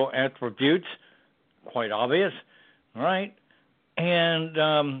 Physical attributes, quite obvious, right? And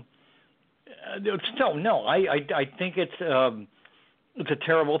still, no, I think it's a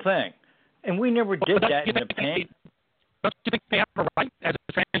terrible thing, and we never did that in the past. Don't you think they have a right as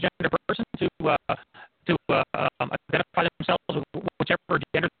a transgender person to identify themselves with whichever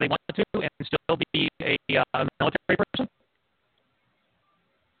gender they want to and still be a military person?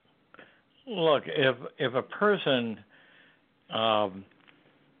 Look, if a person, I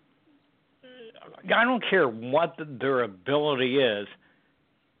don't care what their ability is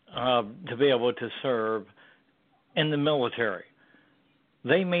to be able to serve in the military.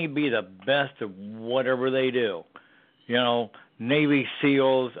 They may be the best at whatever they do. Navy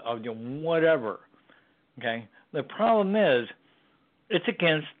SEALs, whatever. Okay? The problem is it's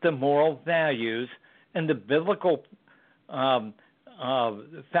against the moral values and the biblical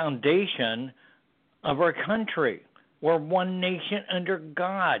foundation of our country. We're one nation under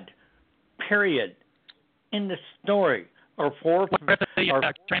God, period. In the story. What if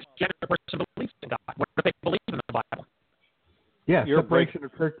the transgender person believes in God? What if they believe in the Bible? Yeah,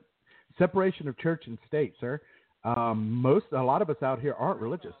 separation of church and state, sir. A lot of us out here aren't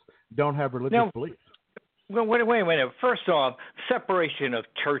religious, don't have religious beliefs. Well, wait a minute. First off, separation of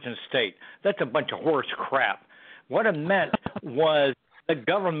church and state, that's a bunch of horse crap. What it meant was the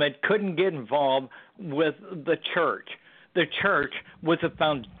government couldn't get involved with the church. The church was the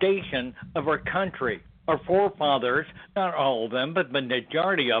foundation of our country. Our forefathers, not all of them, but the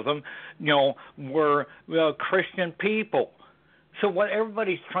majority of them, were Christian people. So what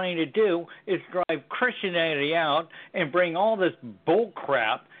everybody's trying to do is drive Christianity out and bring all this bull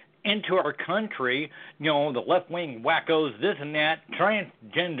crap into our country, the left-wing wackos, this and that,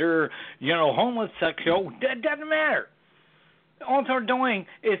 transgender, homosexual, it doesn't matter. All they're doing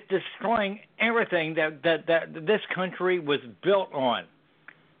is destroying everything that this country was built on.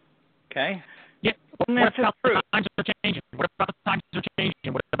 Okay? Yeah. What about the times are changing? What about the times are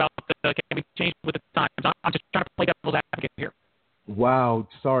changing? What about can we change with the times? I'm just trying to play devil's advocate here. Wow,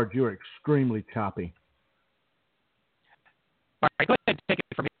 Sarge, you're extremely choppy. All right, go ahead and take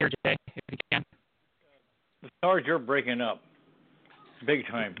it from here, Jay, if you can. Sarge, you're breaking up big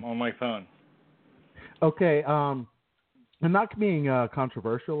time on my phone. Okay, I'm not being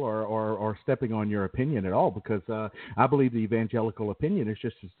controversial or stepping on your opinion at all, because I believe the evangelical opinion is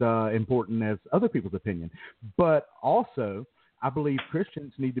just as important as other people's opinion. But also, I believe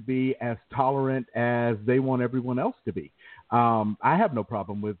Christians need to be as tolerant as they want everyone else to be. I have no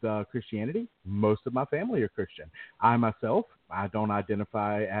problem with Christianity. Most of my family are Christian. I myself, I don't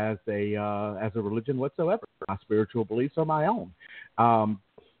identify as a religion whatsoever. My spiritual beliefs are my own.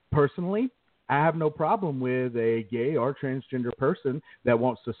 Personally, I have no problem with a gay or transgender person that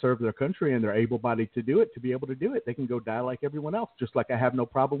wants to serve their country and they're able-bodied to do it, to be able to do it. They can go die like everyone else, just like I have no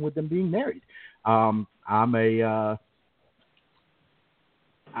problem with them being married. I'm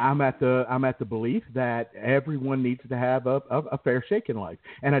at the belief that everyone needs to have a fair shake in life,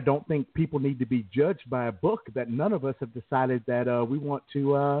 and I don't think people need to be judged by a book that none of us have decided that we want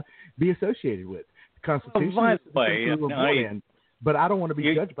to be associated with. The Constitution is but I don't want to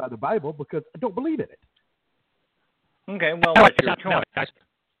be judged by the Bible because I don't believe in it. Okay, well, that's your choice. Am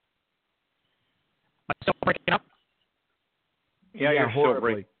I still breaking up? Yeah, you're still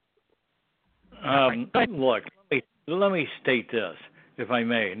breaking. Look, let me state this, if I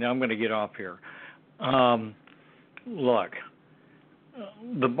may. Now I'm going to get off here. Look,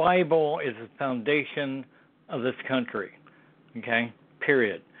 the Bible is the foundation of this country. Okay,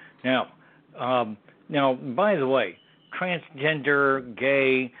 period. Now, by the way, transgender,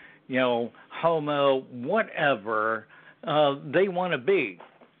 gay, homo, whatever they want to be,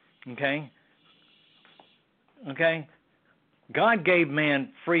 okay? Okay? God gave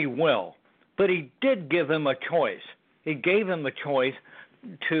man free will, but he did give him a choice. He gave him a choice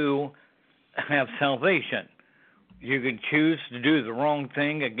to have salvation. You can choose to do the wrong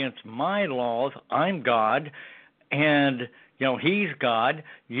thing against my laws. I'm God, and he's God.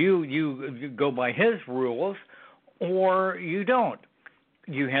 You go by his rules, or you don't.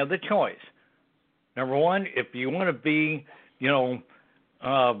 You have the choice. Number one, if you want to be, a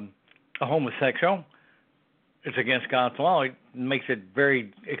homosexual, it's against God's law. It makes it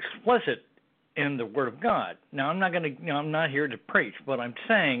very explicit in the Word of God. Now, I'm not here to preach, but I'm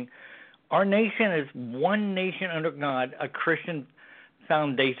saying our nation is one nation under God, a Christian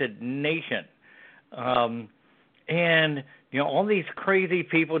founded nation. And all these crazy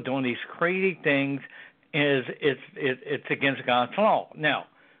people doing these crazy things it's against God's law. Now,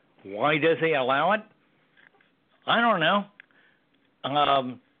 why does he allow it? I don't know.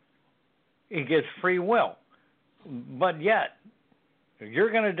 He gives free will. But yet,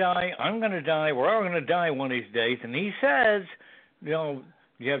 you're going to die, I'm going to die, we're all going to die one of these days. And he says,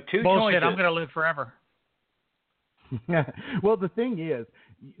 you have two Bullshit, choices. I'm going to live forever. Well, the thing is,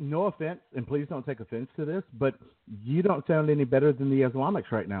 no offense, and please don't take offense to this, but you don't sound any better than the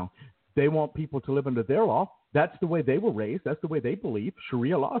Islamics right now. They want people to live under their law. That's the way they were raised. That's the way they believe.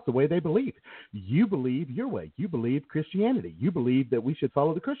 Sharia law is the way they believe. You believe your way. You believe Christianity. You believe that we should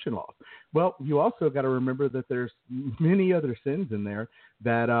follow the Christian laws. Well, you also got to remember that there's many other sins in there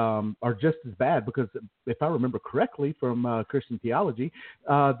that are just as bad, because if I remember correctly from Christian theology,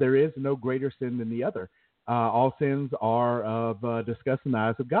 there is no greater sin than the other. All sins are of disgust in the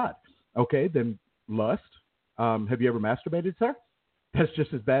eyes of God. Okay, then lust. Have you ever masturbated, sir? That's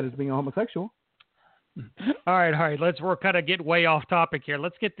just as bad as being a homosexual. All right. We're kind of getting way off topic here.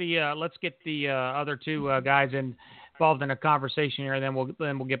 Let's get the other two guys involved in a conversation here, and then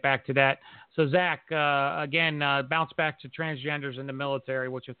we'll get back to that. So Zach, again, bounce back to transgenders in the military.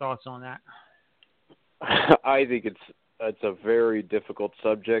 What's your thoughts on that? I think it's a very difficult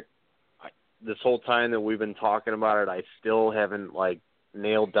subject. This whole time that we've been talking about it, I still haven't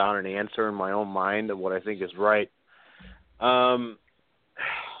nailed down an answer in my own mind of what I think is right.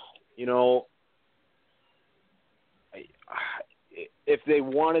 If they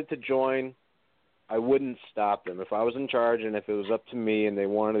wanted to join, I wouldn't stop them. If I was in charge and if it was up to me and they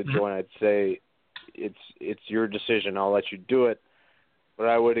wanted to join, I'd say it's your decision. I'll let you do it. But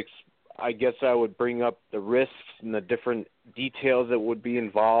I guess I would bring up the risks and the different details that would be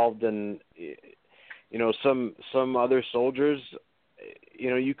involved, and some other soldiers,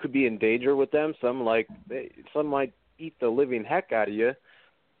 you could be in danger with them. Some might eat the living heck out of you,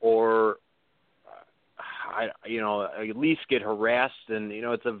 or at least get harassed, and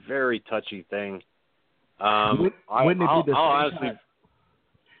it's a very touchy thing. Wouldn't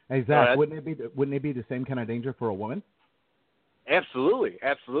it be the same kind of danger for a woman? Absolutely.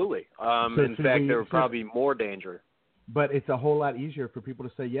 In fact, there would probably be more danger. But it's a whole lot easier for people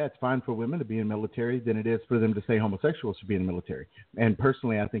to say, yeah, it's fine for women to be in the military than it is for them to say homosexuals should be in the military. And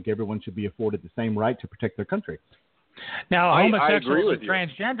personally, I think everyone should be afforded the same right to protect their country. Now, homosexuals and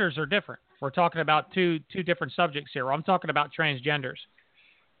transgenders are different. We're talking about two different subjects here. I'm talking about transgenders.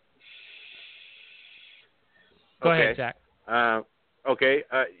 Go ahead, Zach.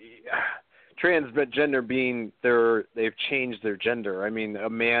 Transgender being they've changed their gender. I mean, a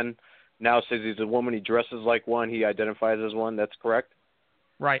man now says he's a woman. He dresses like one. He identifies as one. That's correct?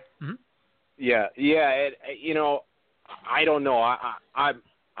 Right. Mm-hmm. Yeah. I don't know.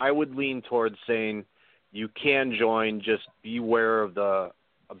 I would lean towards saying you can join. Just be aware of the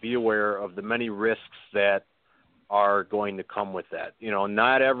many risks that are going to come with that.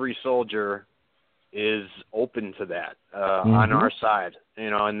 Not every soldier is open to that on our side.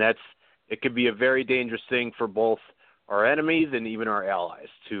 And it could be a very dangerous thing for both our enemies and even our allies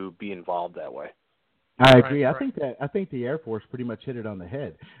to be involved that way. I agree. Right. I think the Air Force pretty much hit it on the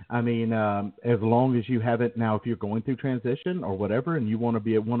head. I mean, as long as you have it now, if you're going through transition or whatever, and you want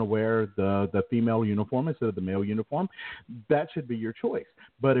to wear the female uniform instead of the male uniform, that should be your choice.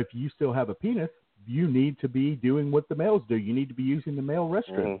 But if you still have a penis, you need to be doing what the males do. You need to be using the male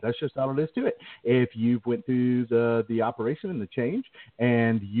restroom. Mm-hmm. That's just all it is to it. If you've went through the operation and the change,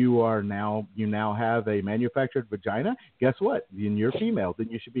 and you now have a manufactured vagina, guess what? Then you're female. Then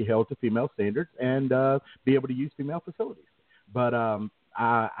you should be held to female standards and be able to use female facilities. But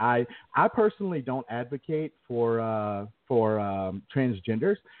I personally don't advocate for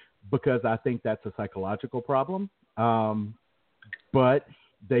transgenders, because I think that's a psychological problem. But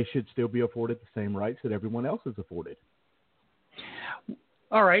they should still be afforded the same rights that everyone else is afforded.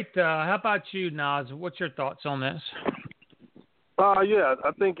 All right. How about you, Naz? What's your thoughts on this? Yeah,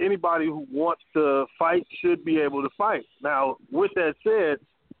 I think anybody who wants to fight should be able to fight. Now, with that said,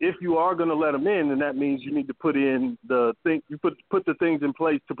 if you are going to let them in, then that means you need to put in put the things in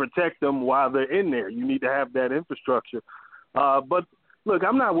place to protect them while they're in there. You need to have that infrastructure. But look,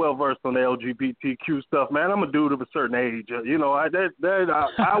 I'm not well versed on the LGBTQ stuff, man. I'm a dude of a certain age.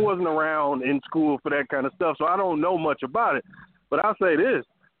 I wasn't around in school for that kind of stuff, so I don't know much about it. But I'll say this.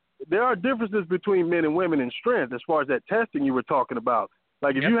 There are differences between men and women in strength as far as that testing you were talking about.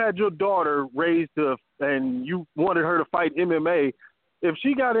 Like if you had your daughter raised and you wanted her to fight MMA, if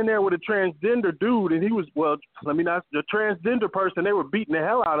she got in there with a transgender dude and he was, the transgender person they were beating the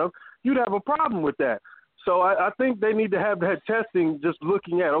hell out of, you'd have a problem with that. So I think they need to have that testing just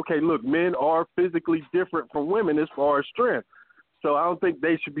looking at, okay, look, men are physically different from women as far as strength. So I don't think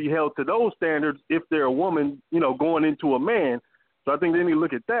they should be held to those standards if they're a woman, going into a man. So I think they need to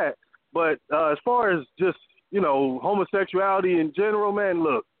look at that. But as far as just, homosexuality in general, man,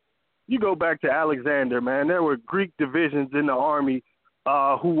 look, you go back to Alexander, man. There were Greek divisions in the army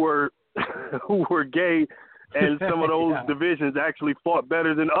who were gay, and some of those divisions actually fought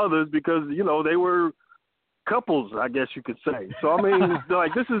better than others because, they were couples, I guess you could say. So, I mean,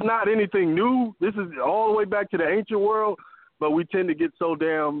 this is not anything new. This is all the way back to the ancient world, but we tend to get so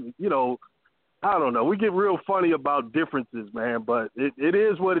damn, I don't know. We get real funny about differences, man, but it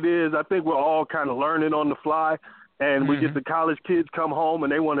is what it is. I think we're all kind of learning on the fly, and we get the college kids come home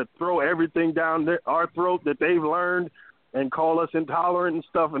and they want to throw everything down our throat that they've learned and call us intolerant and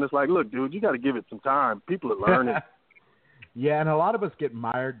stuff. And it's like, look, dude, you got to give it some time. People are learning. Yeah, and a lot of us get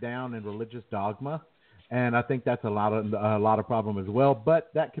mired down in religious dogma, and I think that's a lot of problem as well.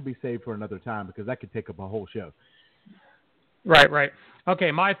 But that could be saved for another time because that could take up a whole show. Right.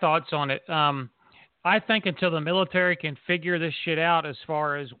 Okay, my thoughts on it. I think until the military can figure this shit out as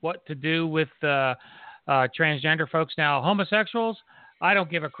far as what to do with transgender folks. Now, homosexuals, I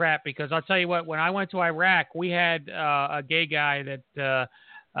don't give a crap because I'll tell you what, when I went to Iraq, we had a gay guy that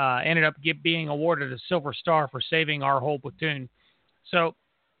ended up being awarded a Silver Star for saving our whole platoon. So,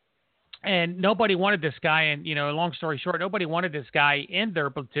 and nobody wanted this guy, and, long story short, nobody wanted this guy in their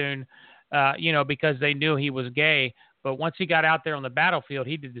platoon, because they knew he was gay. But once he got out there on the battlefield,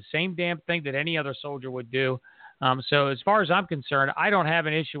 he did the same damn thing that any other soldier would do. So as far as I'm concerned, I don't have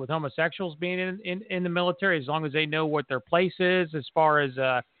an issue with homosexuals being in the military as long as they know what their place is. As far as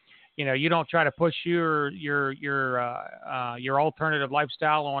you don't try to push your alternative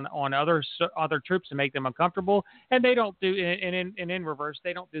lifestyle on other troops and make them uncomfortable, and they don't do and in reverse,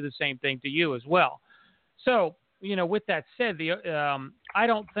 they don't do the same thing to you as well. So. With that said, I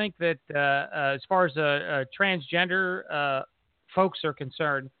don't think that as far as transgender folks are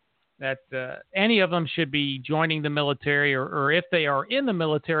concerned, that any of them should be joining the military, or if they are in the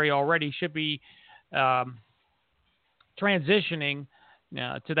military already, should be transitioning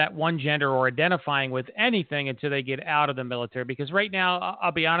to that one gender or identifying with anything until they get out of the military. Because right now,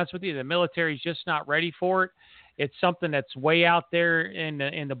 I'll be honest with you, the military is just not ready for it. It's something that's way out there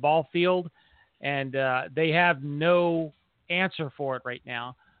in the ball field. And they have no answer for it right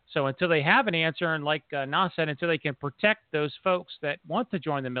now. So until they have an answer, and like Nas said, until they can protect those folks that want to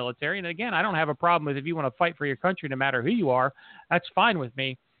join the military, and again, I don't have a problem with if you want to fight for your country, no matter who you are, that's fine with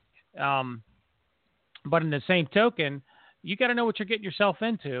me. But in the same token, you got to know what you're getting yourself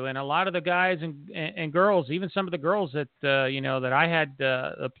into. And a lot of the guys and girls, even some of the girls that that I had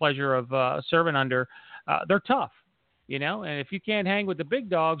the pleasure of serving under, they're tough. And if you can't hang with the big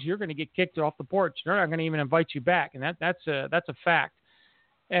dogs, you're going to get kicked off the porch. They're not going to even invite you back, and that's a fact.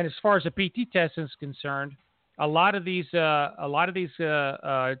 And as far as the PT test is concerned, a lot of these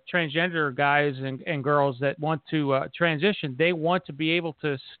transgender guys and girls that want to transition, they want to be able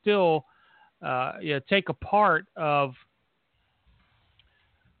to still take a part of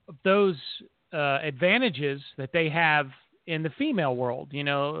those advantages that they have in the female world,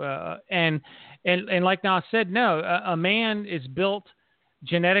 and like Nas said, no, a man is built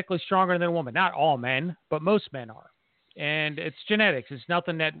genetically stronger than a woman. Not all men, but most men are, and it's genetics. It's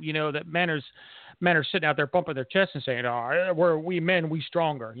nothing that that men are sitting out there bumping their chest and saying, "Oh, we men, we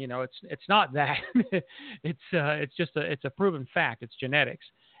stronger." It's not that. It's just a proven fact. It's genetics,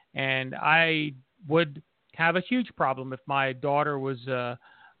 and I would have a huge problem if my daughter was.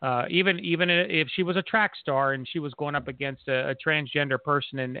 Even if she was a track star and she was going up against a transgender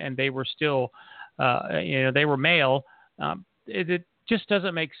person and they were still, they were male, it just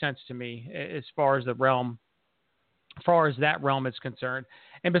doesn't make sense to me as far as that realm is concerned.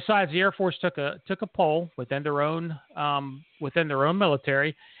 And besides, the Air Force took a poll within their own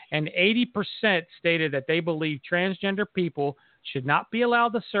military, and 80% stated that they believe transgender people should not be allowed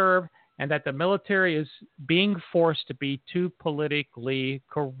to serve and that the military is being forced to be too politically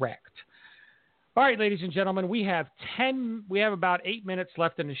correct. All right, ladies and gentlemen, we have about 8 minutes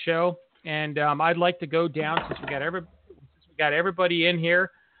left in the show, and I'd like to go down since we got everybody in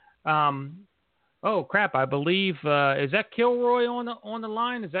here. Oh crap! I believe is that Kilroy on the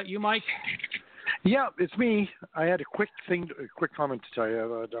line? Is that you, Mike? Yeah, it's me. I had a quick comment to tell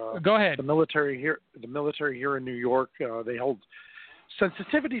you. Go ahead. The military here in New York, they held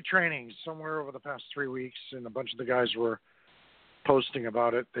sensitivity trainings somewhere over the past 3 weeks, and a bunch of the guys were posting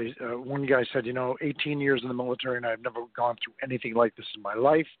about it. One guy said, 18 years in the military, and I've never gone through anything like this in my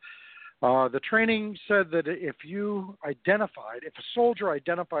life. The training said that if a soldier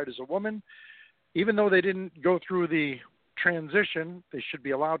identified as a woman, even though they didn't go through the transition, they should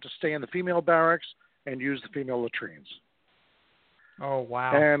be allowed to stay in the female barracks and use the female latrines. Oh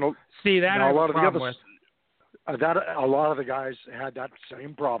wow! And see that a lot of the others, a lot of the guys had that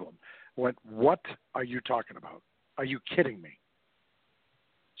same problem. What are you talking about? Are you kidding me?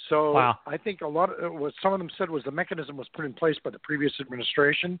 So wow. I think a lot of what some of them said was the mechanism was put in place by the previous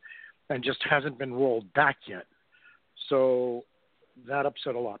administration and just hasn't been rolled back yet. So that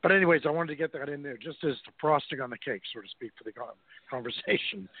upset a lot. But anyways, I wanted to get that in there just as the frosting on the cake, so to speak, for the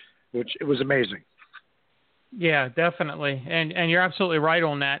conversation, which it was amazing. Yeah, definitely. And you're absolutely right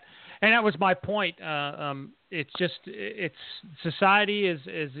on that. And that was my point. It's society is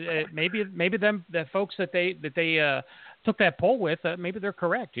maybe the folks that they took that poll with, maybe they're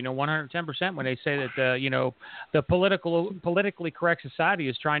correct, 110% when they say that, the politically correct society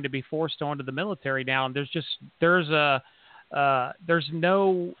is trying to be forced onto the military now. And there's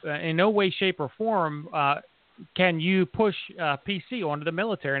no, in no way, shape or form, can you push PC onto the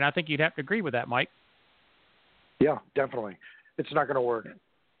military. And I think you'd have to agree with that, Mike. Yeah, definitely. It's not going to work.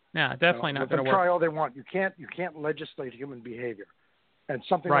 No, definitely not going to work. Try all they want. You can't legislate human behavior. And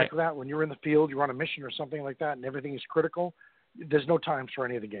something right. like that, when you're in the field, you're on a mission or something like that, and everything is critical, there's no time for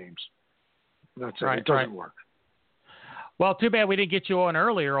any of the games. That's it. Right, it doesn't work. Well, too bad we didn't get you on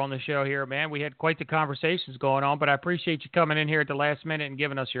earlier on the show here, man. We had quite the conversations going on, but I appreciate you coming in here at the last minute and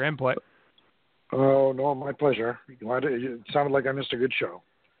giving us your input. Oh, no, my pleasure. It sounded like I missed a good show.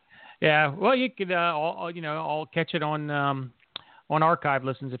 Yeah, well, you could, I'll catch it on archive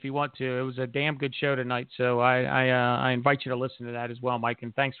listens if you want to. It was a damn good show tonight, so I invite you to listen to that as well, Mike.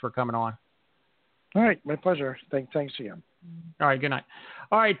 And thanks for coming on. All right, my pleasure. Thanks again. All right, good night.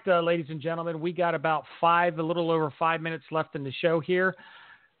 All right, ladies and gentlemen, we got about a little over 5 minutes left in the show here.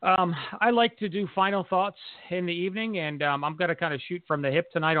 I like to do final thoughts in the evening, and I'm going to kind of shoot from the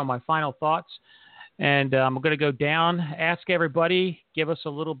hip tonight on my final thoughts. And I'm going to go down, ask everybody, give us a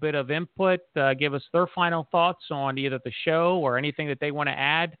little bit of input, give us their final thoughts on either the show or anything that they want to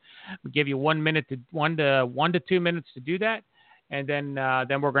add. We'll give you 1 to 2 minutes to do that. And then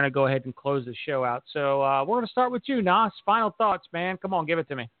we're going to go ahead and close the show out. So we're going to start with you, Nas. Final thoughts, man. Come on, give it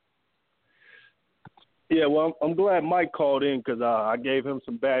to me. Yeah, well, I'm glad Mike called in because I gave him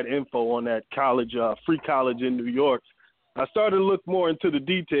some bad info on that college, free college in New York. I started to look more into the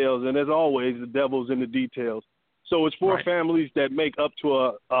details, and as always, the devil's in the details. So it's for families that make up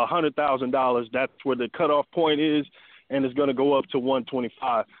to $100,000. That's where the cutoff point is, and it's going to go up to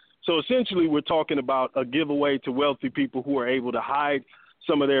 $125,000. So essentially, we're talking about a giveaway to wealthy people who are able to hide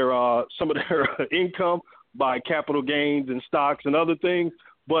some of their income by capital gains and stocks and other things,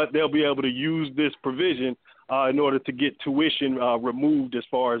 but they'll be able to use this provision in order to get tuition removed as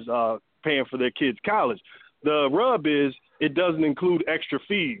far as paying for their kids' college. The rub is it doesn't include extra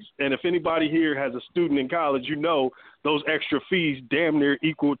fees. And if anybody here has a student in college, those extra fees damn near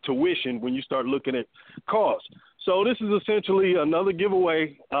equal tuition when you start looking at costs. So this is essentially another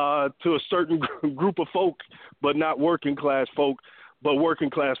giveaway to a certain group of folk, but not working class folk. But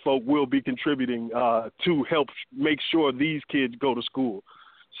working class folk will be contributing to help make sure these kids go to school.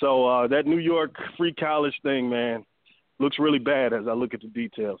 So that New York free college thing, man, looks really bad as I look at the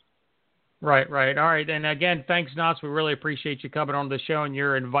details. Right. All right. And again, thanks, Nas. We really appreciate you coming on the show, and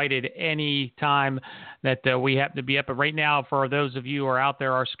you're invited any time that we happen to be up. But right now, for those of you who are out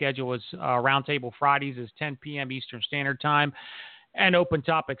there, our schedule is Roundtable Fridays is 10 p.m. Eastern Standard Time, and Open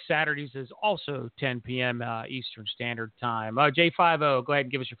Topic Saturdays is also 10 p.m. Eastern Standard Time. J50, go ahead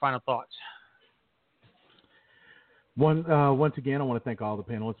and give us your final thoughts. Once again, I want to thank all the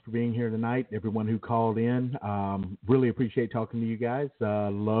panelists for being here tonight, everyone who called in. Really appreciate talking to you guys.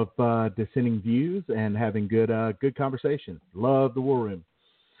 Love dissenting views and having good conversation. Love the War Room.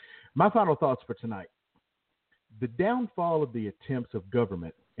 My final thoughts for tonight. The downfall of the attempts of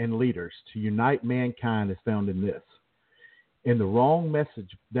government and leaders to unite mankind is found in this. In the wrong message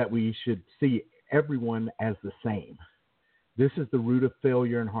that we should see everyone as the same. This is the root of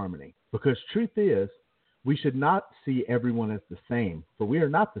failure and harmony. Because truth is, we should not see everyone as the same, for we are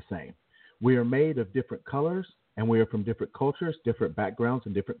not the same. We are made of different colors, and we are from different cultures, different backgrounds,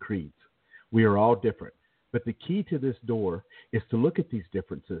 and different creeds. We are all different. But the key to this door is to look at these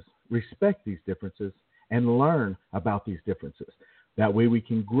differences, respect these differences, and learn about these differences. That way we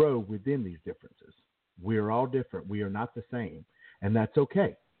can grow within these differences. We are all different. We are not the same. And that's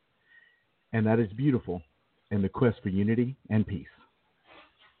okay. And that is beautiful in the quest for unity and peace.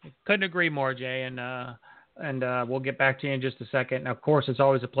 Couldn't agree more, Jay. And we'll get back to you in just a second. And, of course, it's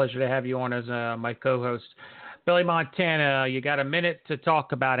always a pleasure to have you on as my co-host. Billy Montana, you got a minute to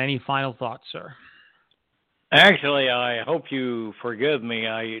talk about any final thoughts, sir. Actually, I hope you forgive me.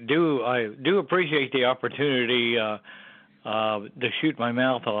 I do appreciate the opportunity to shoot my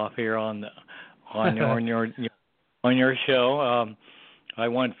mouth off here on your show. I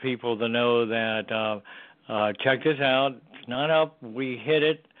want people to know that check this out. It's not up. We hit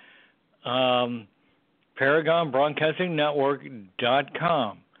it.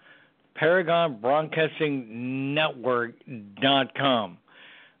 ParagonBroadcastingNetwork.com. ParagonBroadcastingNetwork.com.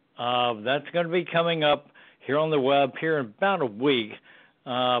 That's going to be coming up here on the web here in about a week.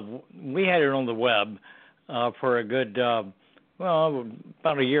 We had it on the web for a good,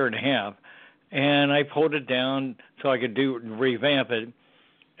 about a year and a half. And I pulled it down so I could revamp it.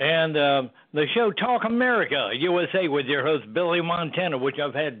 And the show Talk America USA with your host, Billy Montana, which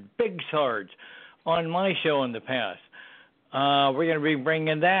I've had Big Sarge on my show in the past. We're going to be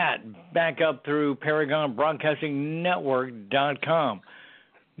bringing that back up through ParagonBroadcastingNetwork.com.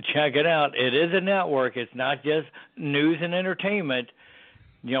 Check it out. It is a network. It's not just news and entertainment.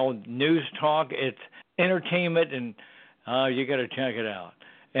 News talk. It's entertainment, and you got to check it out.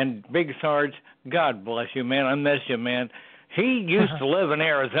 And Big Sarge, God bless you, man. I miss you, man. He used to live in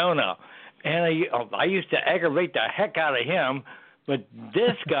Arizona, and I used to aggravate the heck out of him, but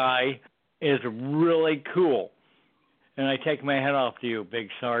this guy is really cool. And I take my hat off to you, Big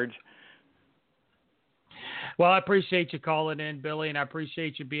Sarge. Well, I appreciate you calling in, Billy, and I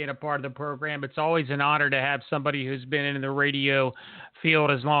appreciate you being a part of the program. It's always an honor to have somebody who's been in the radio field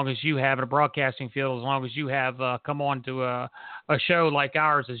as long as you have, in a broadcasting field as long as you have, come on to a show like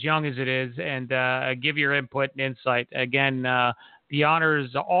ours, as young as it is, and give your input and insight. Again, the honor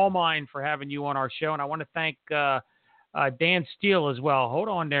is all mine for having you on our show, and I want to thank Dan Steele as well. Hold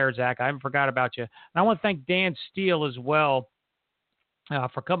on there, Zach. I haven't forgot about you. And I want to thank Dan Steele as well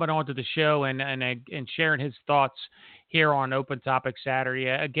for coming on to the show and sharing his thoughts here on Open Topic Saturday.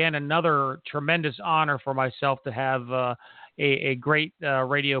 Again, another tremendous honor for myself to have a great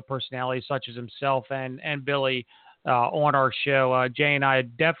radio personality such as himself and Billy on our show. Jay and I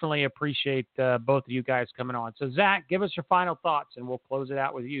definitely appreciate both of you guys coming on. So, Zach, give us your final thoughts, and we'll close it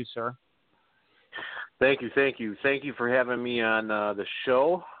out with you, sir. Thank you for having me on the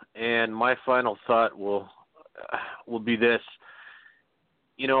show. And my final thought will be this.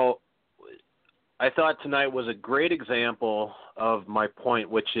 I thought tonight was a great example of my point,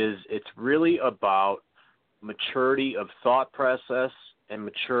 which is it's really about maturity of thought process and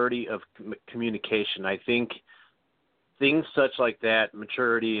maturity of communication. I think things such like that,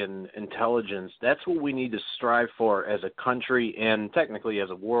 maturity and intelligence, that's what we need to strive for as a country and technically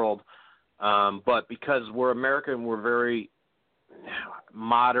as a world. But because we're American, we're very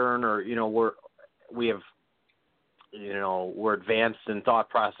modern, or we're advanced in thought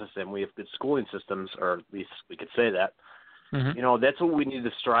process, and we have good schooling systems, or at least we could say that. Mm-hmm. That's what we need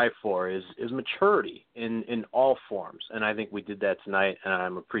to strive for is maturity in all forms. And I think we did that tonight, and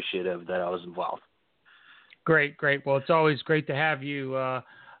I'm appreciative that I was involved. Great. Well, it's always great to have you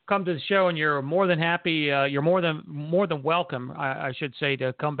come to the show, and you're more than happy. You're more than welcome, I should say,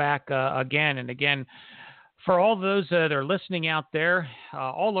 to come back again and again. For all those that are listening out there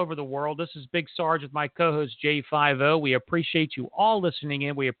all over the world, this is Big Sarge with my co-host J50. We appreciate you all listening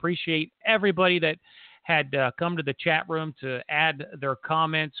in. We appreciate everybody that had come to the chat room to add their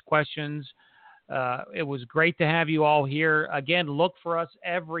comments, questions. It was great to have you all here. Again, look for us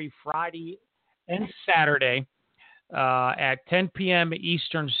every Friday and Saturday at 10 p.m.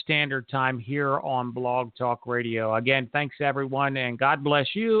 Eastern Standard Time here on Blog Talk Radio. Again, thanks, everyone, and God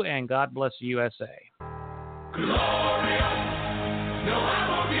bless you, and God bless the USA. Glorious, no